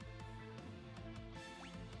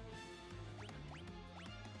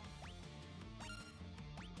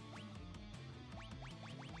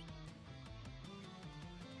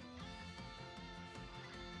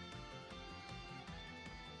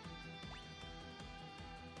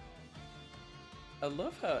 I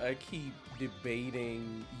love how I keep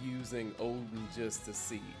debating using Odin just to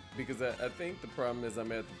see, because I think the problem is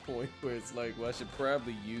I'm at the point where it's like, well, I should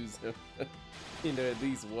probably use him, you know, at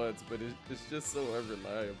least once, but it's just so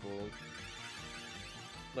unreliable.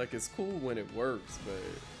 Like, it's cool when it works, but,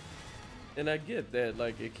 and I get that,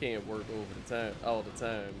 like, it can't work over the time, all the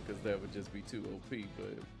time, because that would just be too OP,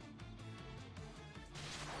 but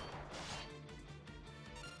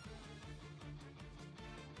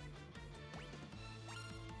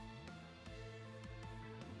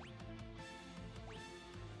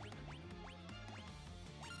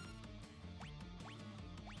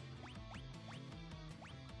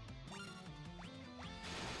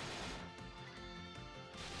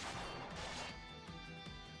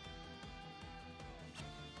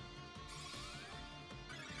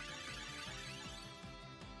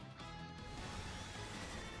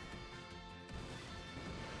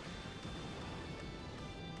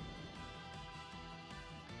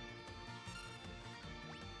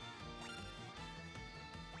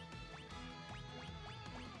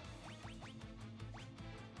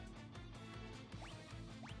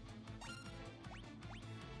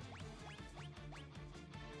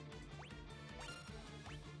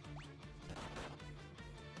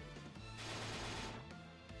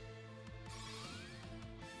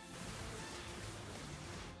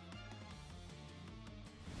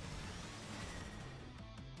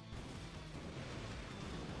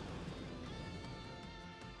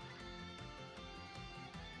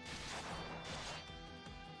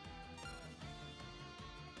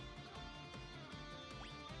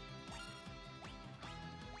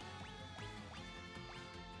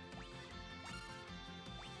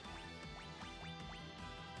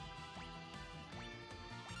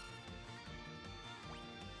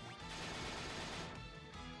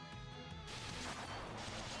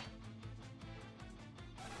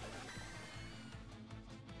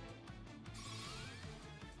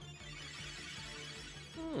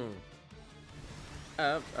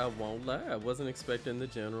I won't lie, I wasn't expecting the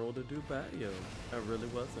general to do bio. I really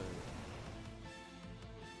wasn't.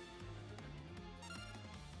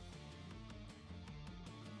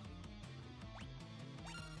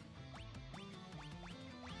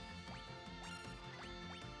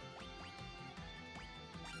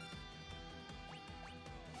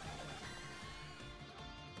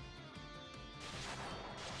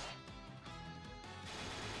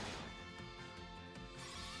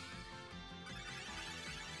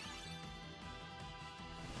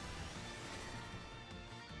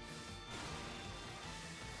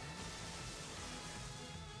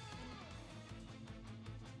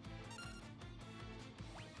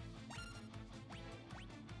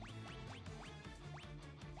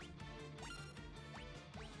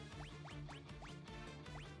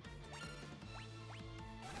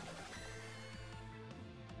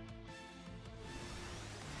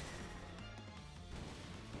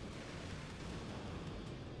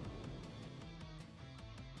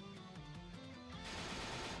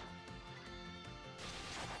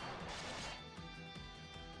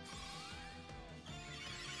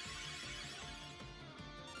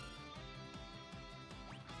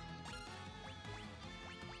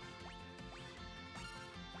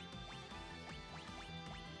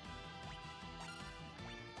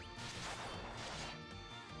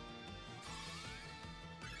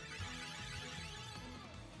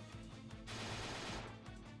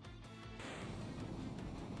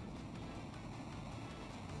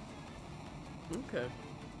 Okay.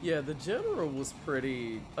 Yeah, the general was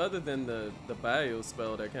pretty, other than the bio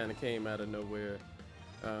spell that kind of came out of nowhere.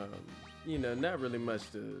 Um, you know, not really much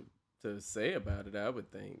to say about it, I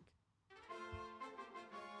would think.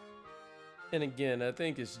 And again, I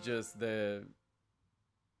think it's just that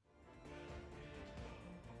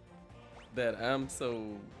that I'm so,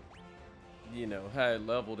 you know, high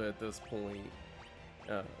leveled at this point.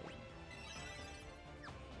 Uh,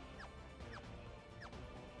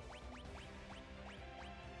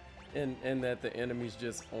 and that the enemies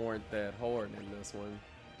just aren't that hard in this one.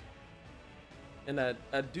 And I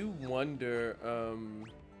do wonder,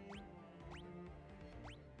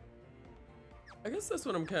 I guess that's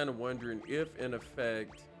what I'm kind of wondering, if in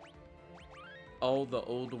effect all the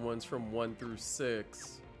older ones from 1 through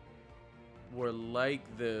 6 were like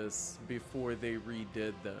this before they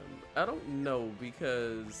redid them. I don't know,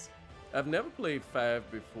 because I've never played 5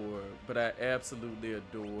 before, but I absolutely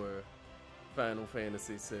adore Final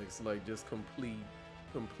Fantasy 6, like just complete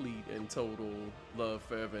and total love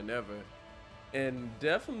forever and ever. And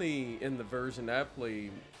definitely in the version I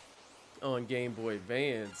played on Game Boy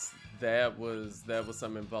Advance, that was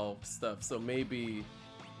some involved stuff. So maybe,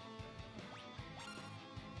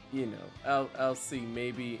 you know, I'll see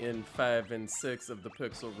maybe in 5 and 6 of the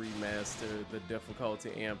Pixel Remaster the difficulty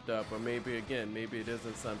amped up, or maybe again, maybe it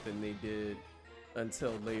isn't something they did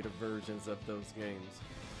until later versions of those games.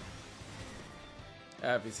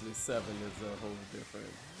 Obviously 7 is a whole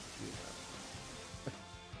different, you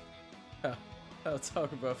know. I'll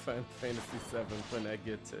talk about Final Fantasy 7 when I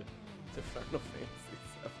get to Final Fantasy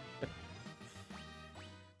 7.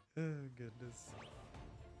 Oh goodness.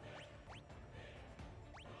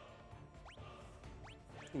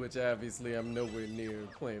 Which obviously I'm nowhere near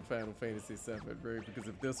playing Final Fantasy 7, right? Because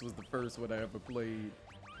if this was the first one I ever played,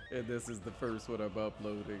 and this is the first one I'm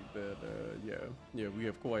uploading, then yeah, we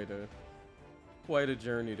have quite a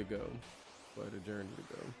journey to go. Quite a journey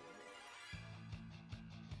to go.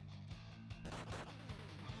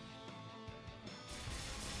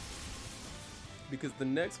 Because the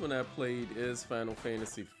next one I played is Final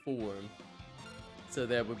Fantasy 4. So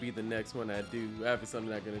that would be the next one I do. Obviously I'm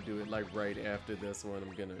not gonna do it like right after this one.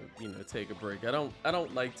 I'm gonna, you know, take a break. I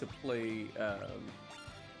don't like to play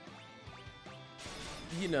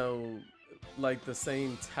you know, like the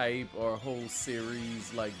same type or whole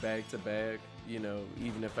series like back to back, you know,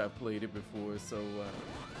 even if I've played it before. So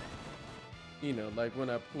you know, like when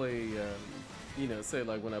I play you know, say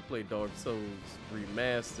like when I played Dark Souls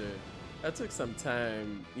Remastered, I took some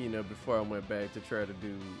time, you know, before I went back to try to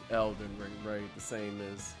do Elden Ring, right? The same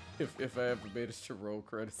as if I ever made it to roll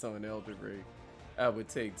credits on Elden Ring, I would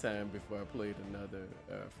take time before I played another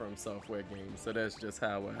From Software game. So that's just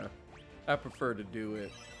how I prefer to do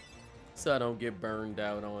it, so I don't get burned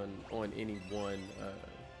out on any one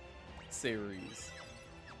series.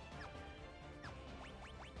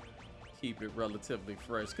 Keep it relatively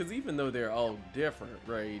fresh, because even though they're all different,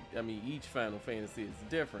 right? I mean, each Final Fantasy is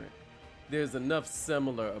different. There's enough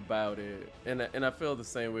similar about it, and I feel the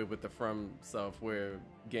same way with the From Software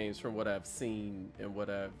games from what I've seen and what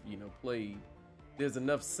I've, you know, played. There's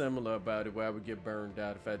enough similar about it where I would get burned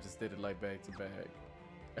out if I just did it like back to back.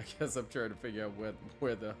 I guess I'm trying to figure out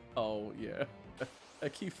where the hall, yeah. I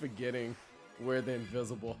keep forgetting where the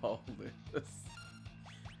invisible hall is.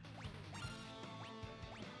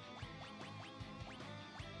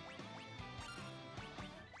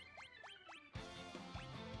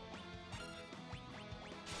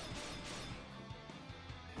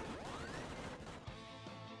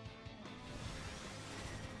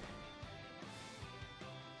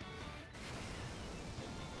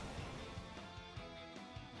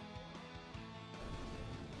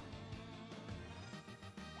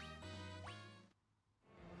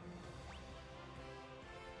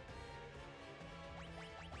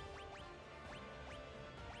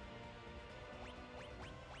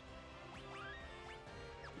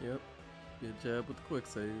 Yep, good job with the quick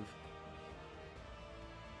save.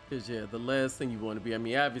 Cause yeah, the last thing you want to be, I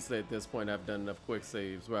mean, obviously at this point I've done enough quick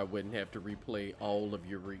saves where I wouldn't have to replay all of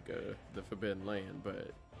Eureka, the Forbidden Land, but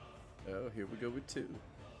oh, here we go with 2.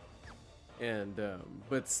 And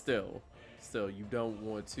but still you don't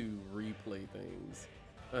want to replay things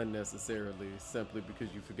unnecessarily simply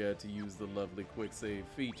because you forgot to use the lovely quick save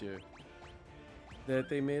feature that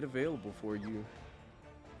they made available for you.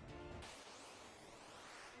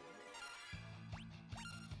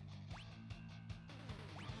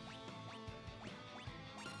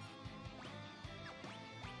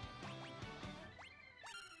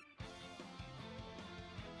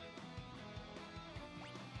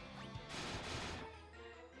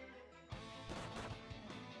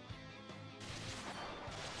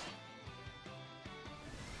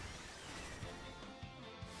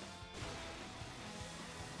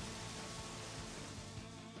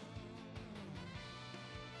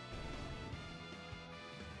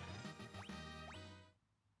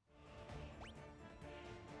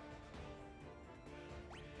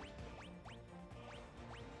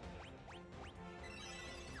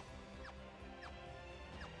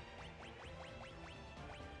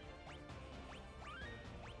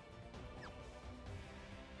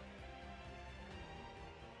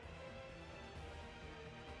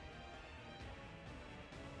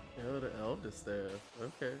 quarterstaff.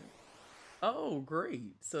 Okay. Oh,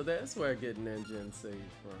 great. So that's where I get Ninja and Sage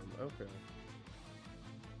from. Okay.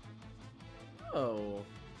 Oh.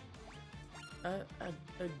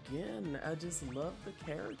 Again, I just love the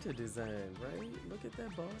character design, right? Look at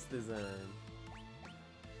that boss design.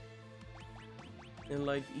 And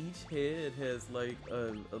like each head has like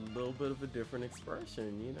a little bit of a different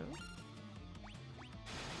expression, you know?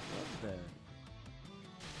 Love that.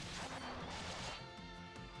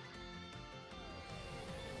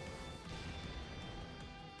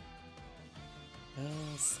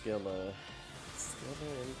 Skilla. Skilla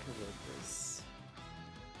and Charybdis.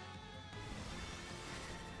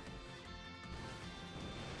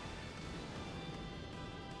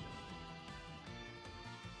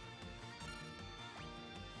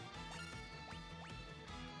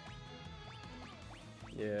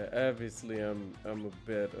 Yeah, obviously I'm a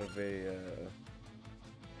bit of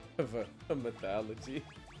a mythology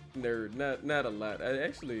nerd. Not a lot. I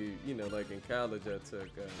actually, you know, like in college I took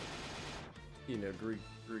you know, Greek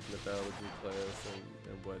mythology class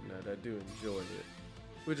and whatnot. I do enjoy it,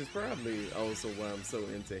 which is probably also why I'm so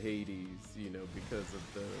into Hades, you know, because of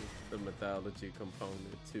the mythology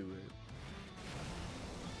component to it.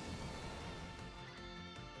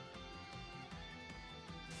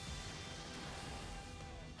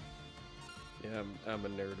 Yeah, I'm a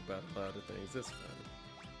nerd about a lot of things. It's fine.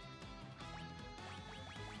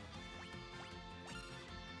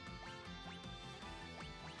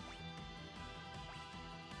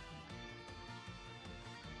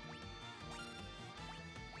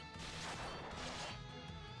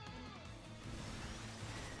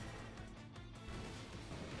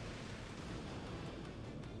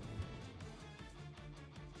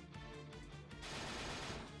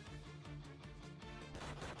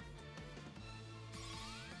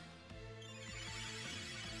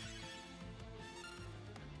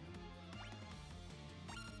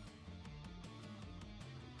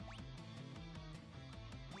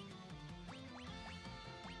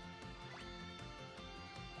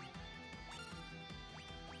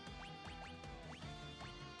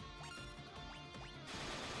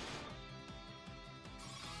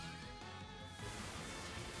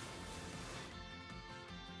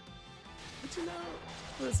 But you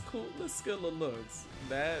know, as cool as Skilla looks,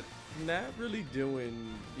 that not really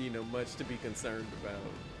doing, you know, much to be concerned about,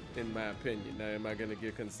 in my opinion. Now, am I gonna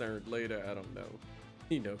get concerned later? I don't know.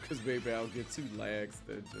 You know, because maybe I'll get too lax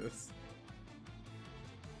that just...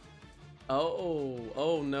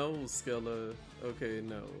 Oh no, Skilla. Okay,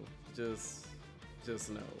 no. Just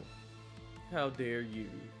no. How dare you?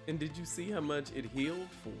 And did you see how much it healed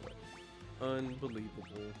for?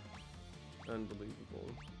 Unbelievable. Unbelievable.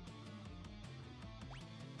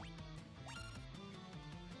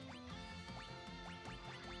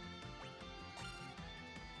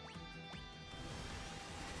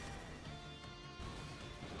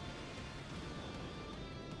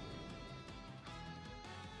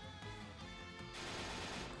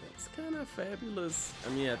 Kind of fabulous. I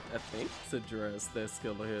mean, I think it's a dress that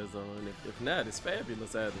Skilla has on. If not, it's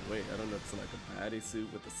fabulous either way. I don't know if it's like a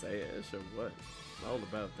bodysuit with a sash or what. I'm all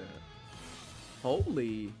about that.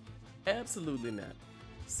 Holy, absolutely not.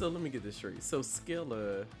 So let me get this straight. So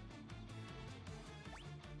Skilla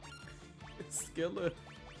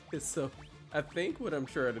is so... I think what I'm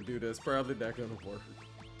trying to do that's probably not gonna work.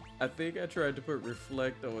 I think I tried to put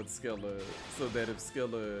reflect on Skilla so that if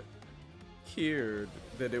Skilla cared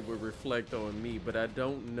that it would reflect on me, but I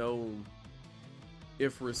don't know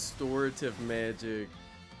if restorative magic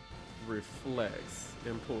reflects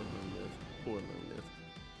in Poor Lunith.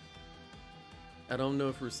 I don't know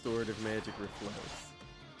if restorative magic reflects.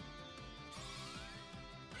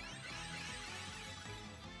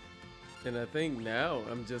 And I think now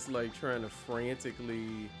I'm just like trying to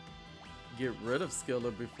frantically get rid of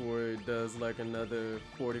Skilla before it does like another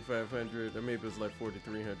 4,500, or maybe it was like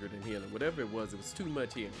 4,300 in healing. Whatever it was too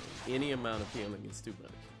much healing. Any amount of healing is too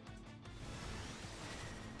much.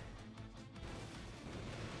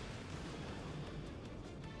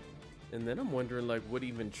 And then I'm wondering like what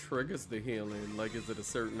even triggers the healing? Like is it a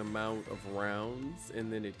certain amount of rounds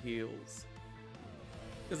and then it heals?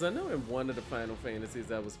 Because I know in one of the Final Fantasies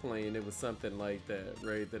I was playing, it was something like that,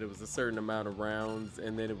 right? That it was a certain amount of rounds,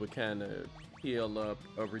 and then it would kind of heal up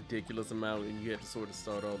a ridiculous amount, and you had to sort of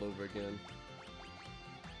start all over again.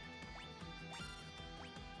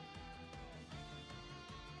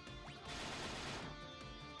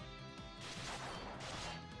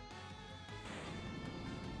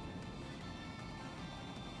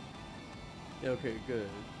 Okay, good.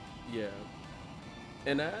 Yeah.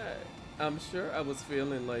 And I'm sure I was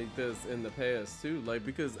feeling like this in the past too, like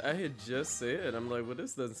because I had just said, I'm like, well,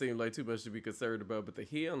 this doesn't seem like too much to be concerned about, but the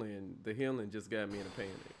healing just got me in a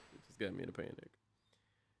panic. It just got me in a panic.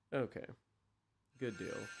 Okay, good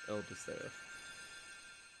deal, elder staff.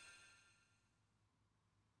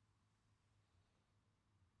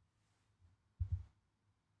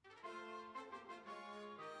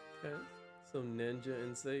 Okay, so ninja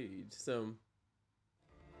and sage. So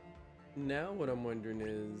now what I'm wondering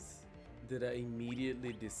is, did I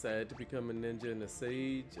immediately decide to become a ninja and a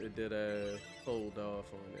sage, or did I hold off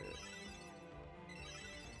on it?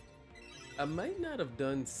 I might not have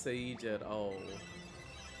done sage at all,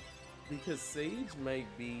 because sage might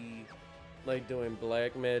be like doing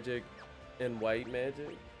black magic and white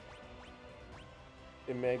magic.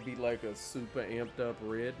 It might be like a super amped up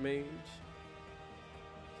red mage.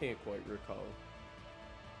 Can't quite recall.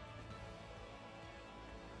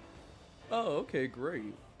 Oh, okay,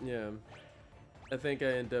 great. Yeah. I think I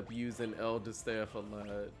end up using Elder Staff a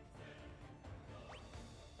lot.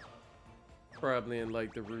 Probably in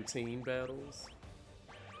like the routine battles.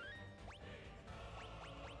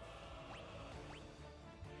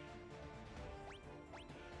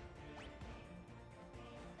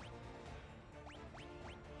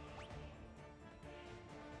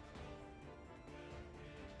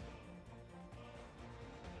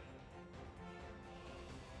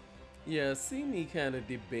 Yeah, see me kind of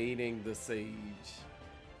debating the sage.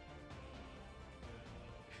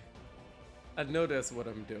 I know that's what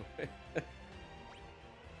I'm doing.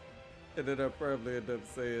 And then I probably end up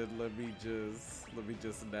saying, let me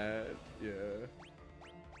just not, yeah.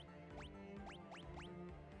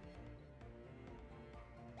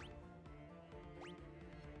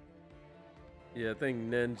 Yeah, I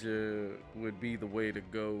think ninja would be the way to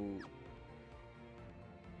go.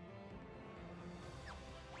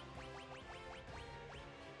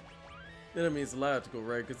 Then I mean, it's logical,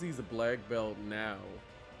 right? Because he's a black belt now.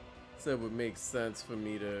 So it would make sense for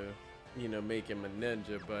me to, you know, make him a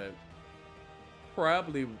ninja, but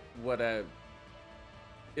probably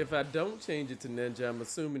if I don't change it to ninja, I'm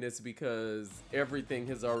assuming it's because everything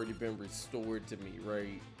has already been restored to me,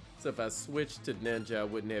 right? So if I switch to ninja, I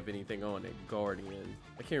wouldn't have anything on it. Guardian.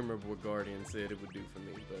 I can't remember what Guardian said it would do for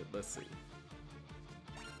me, but let's see.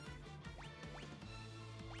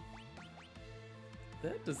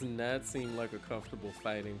 That does not seem like a comfortable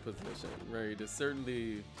fighting position, right? It's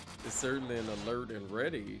certainly an alert and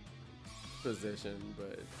ready position,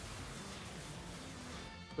 but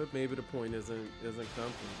maybe the point isn't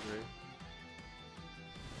comfy, right?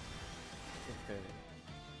 Okay.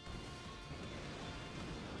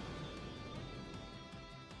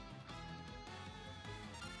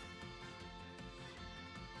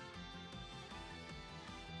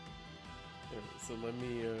 So let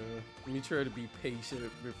me try to be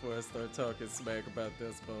patient before I start talking smack about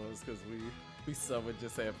this boss, because we saw what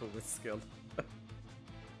just happened with Skill.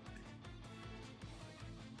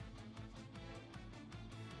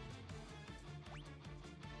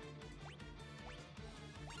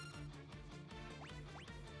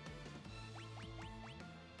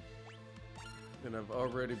 And I've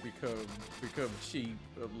already become cheap.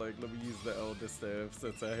 I'm like, let me use the Elder Staff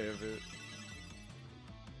since I have it.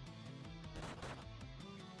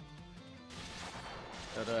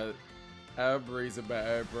 And I'm raising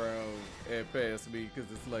my eyebrow at past me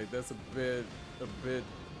because it's like that's a bit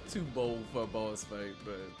too bold for a boss fight,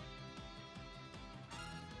 but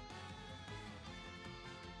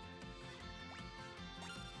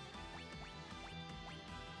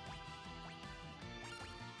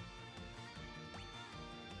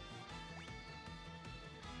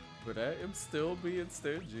I am still being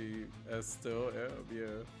stingy. I still am,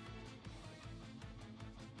 yeah.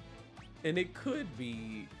 And it could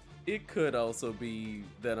also be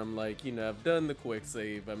that I'm like, you know, I've done the quick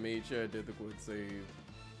save. I made sure I did the quick save.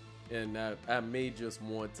 And I may just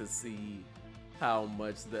want to see how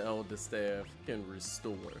much the Elder Staff can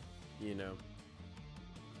restore, you know.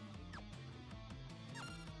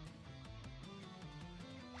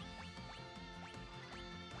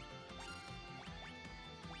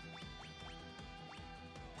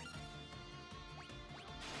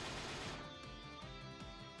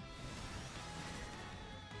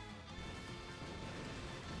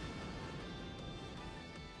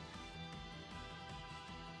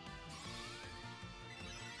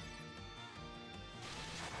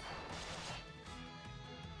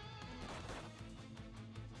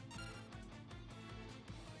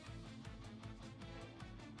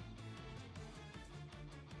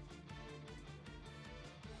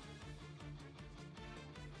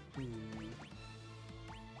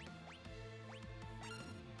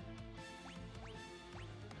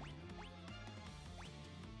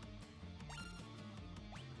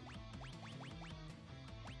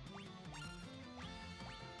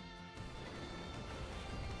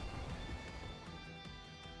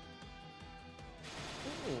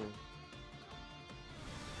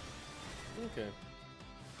 Okay.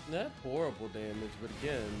 Not horrible damage, but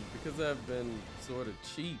again, because I've been sort of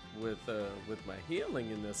cheap with my healing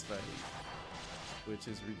in this fight, which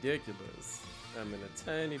is ridiculous, I'm in a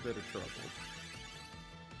tiny bit of trouble.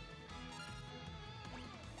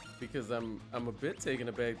 Because I'm a bit taken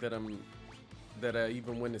aback that I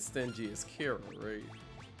even went as stingy as Kira, right?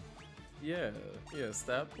 Yeah,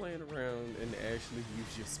 stop playing around and actually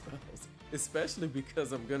use your spells. Especially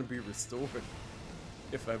because I'm gonna be restored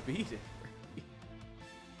if I beat it.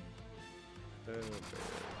 Oh, man.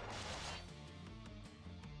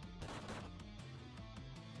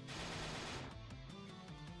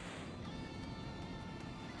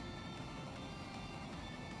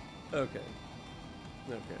 Okay.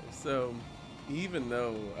 Okay, so even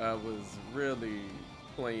though I was really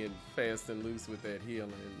playing fast and loose with that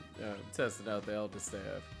healing, testing out the Elder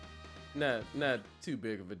Staff, not too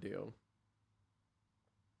big of a deal.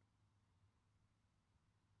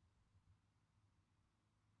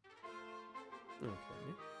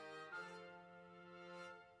 Okay.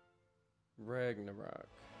 Ragnarok.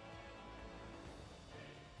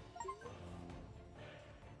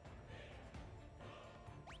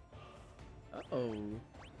 Oh,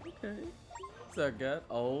 okay. So I got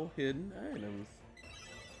all hidden items.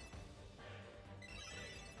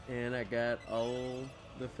 And I got all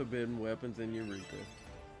the forbidden weapons in Eureka.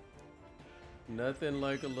 Nothing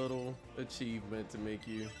like a little achievement to make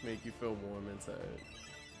you feel warm inside.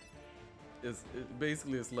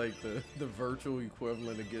 Basically it's like the virtual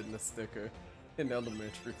equivalent of getting a sticker in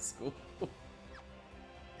elementary school.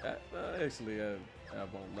 Actually, I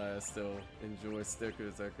won't lie, I still enjoy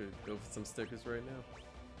stickers. I could go for some stickers right now.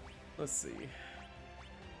 Let's see.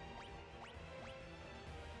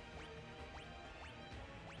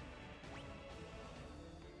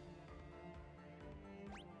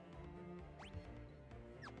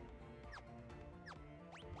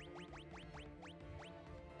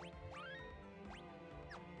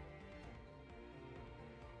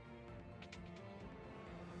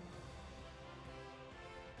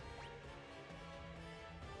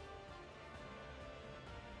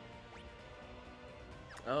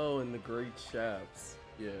 Oh, and the great shops.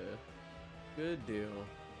 Yeah. Good deal.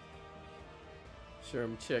 Sure,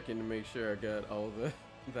 I'm checking to make sure I got all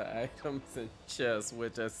the items and chests,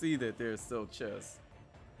 which I see that there's still chests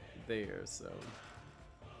there, so.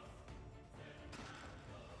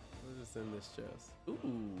 What is in this chest?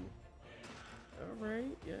 Ooh.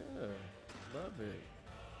 Alright, yeah. Love it.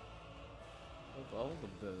 Love all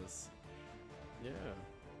of this. Yeah.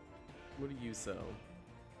 What do you sell?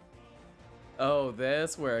 Oh,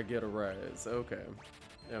 that's where I get a rise. Okay.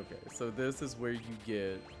 Okay, so this is where you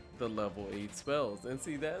get the level 8 spells. And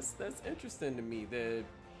see, that's interesting to me that,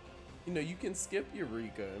 you know, you can skip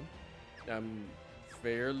Eureka. I'm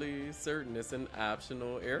fairly certain it's an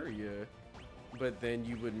optional area, but then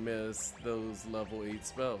you would miss those level 8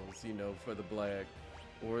 spells, you know, for the black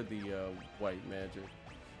or the white magic.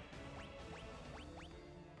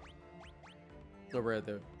 Or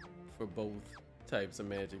rather, for both types of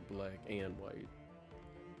magic, black and white. You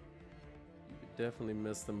could definitely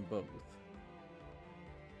miss them both.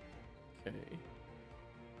 Okay.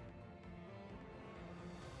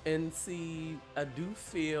 And see, I do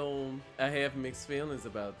feel I have mixed feelings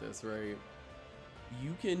about this, right?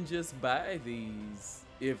 You can just buy these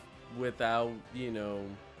if without, you know,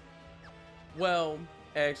 well,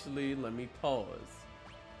 actually, let me pause.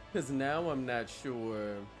 Because now I'm not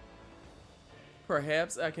sure.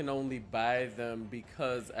 Perhaps I can only buy them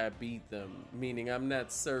because I beat them, meaning I'm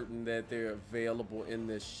not certain that they're available in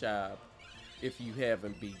this shop if you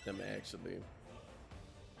haven't beat them, actually.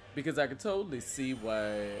 Because I could totally see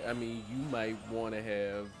why, I mean, you might want to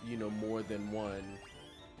have, you know, more than one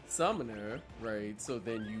summoner, right? So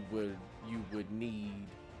then you would need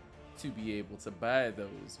to be able to buy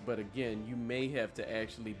those. But again, you may have to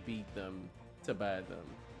actually beat them to buy them.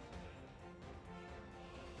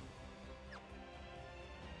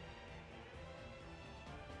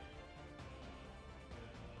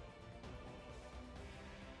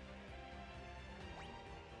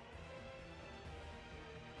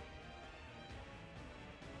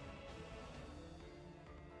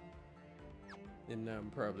 And now I'm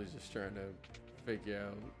probably just trying to figure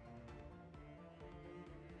out.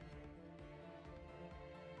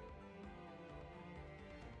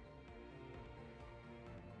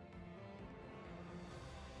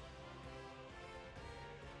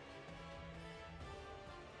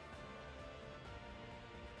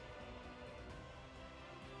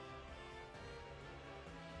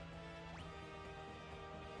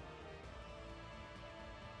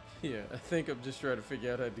 Yeah, I think I'm just trying to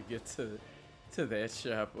figure out how to get to that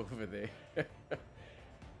shop over there.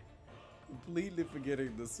 completely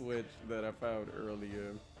forgetting the switch that I found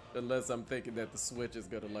earlier. Unless I'm thinking that the switch is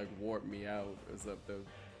gonna like warp me out or something.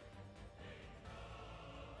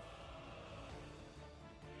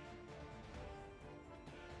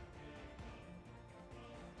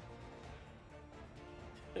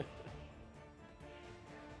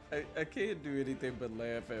 I can't do anything but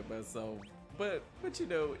laugh at myself. But you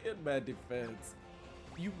know, in my defense,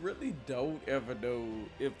 you really don't ever know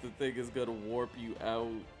if the thing is gonna warp you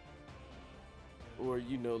out or,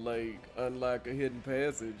 you know, like unlock a hidden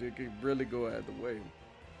passage. It could really go either way.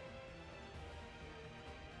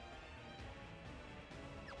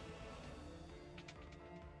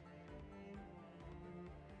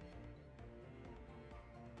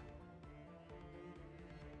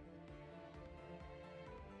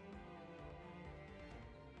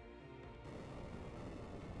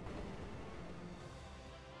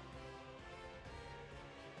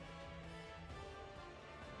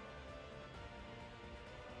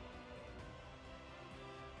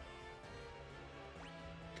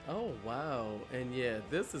 Oh wow, and yeah,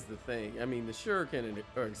 this is the thing. I mean, the shuriken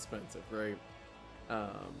are expensive, right?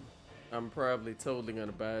 Um, I'm probably totally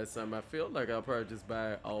gonna buy some. I feel like I'll probably just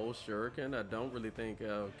buy all shuriken. I don't really think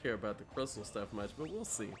I'll care about the crystal stuff much, but we'll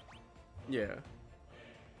see. Yeah,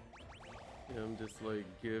 I'm just like,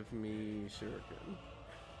 give me shuriken.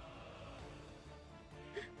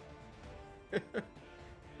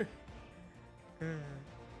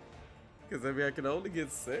 Because I mean, I can only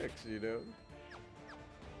get 6, you know.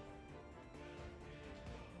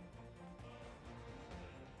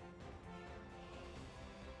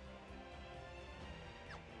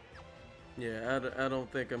 Yeah, I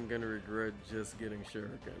don't think I'm gonna regret just getting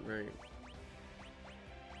shuriken, right?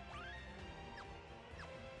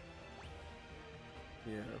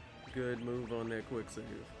 Yeah, good move on that quick save.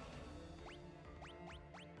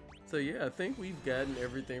 So yeah, I think we've gotten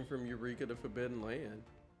everything from Eureka to Forbidden Land.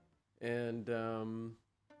 And,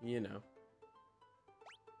 you know.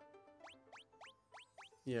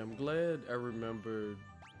 Yeah, I'm glad I remembered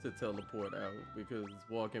to teleport out because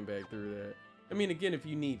walking back through that. I mean, again, if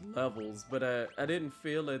you need levels, but I didn't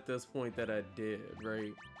feel at this point that I did,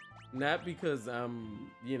 right? Not because I'm,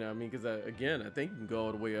 you know, I mean, because again, I think you can go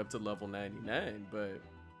all the way up to level 99, but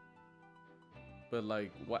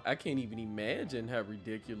like, I can't even imagine how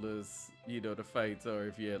ridiculous, you know, the fights are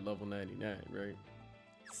if you're at level 99, right?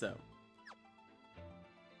 So.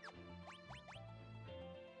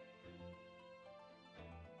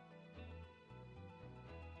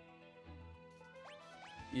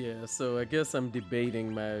 Yeah, so I guess I'm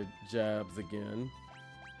debating my jobs again.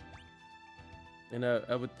 And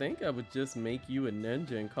I would think I would just make you a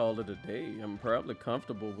ninja and call it a day. I'm probably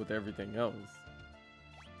comfortable with everything else.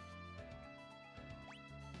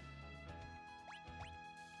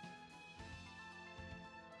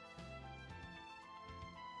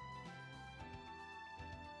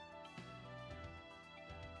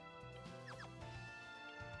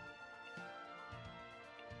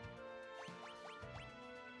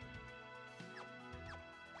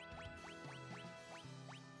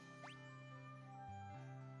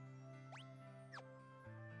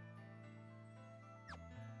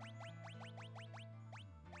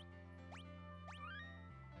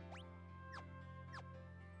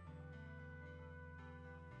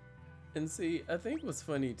 And see, I think what's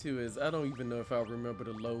funny too is I don't even know if I'll remember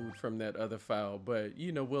to load from that other file, but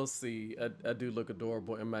you know, we'll see. I do look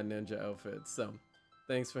adorable in my ninja outfit. So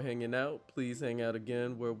thanks for hanging out. Please hang out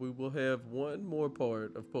again where we will have one more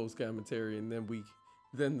part of post commentary and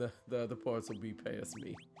then the other parts will be past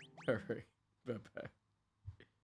me. All right. Bye bye.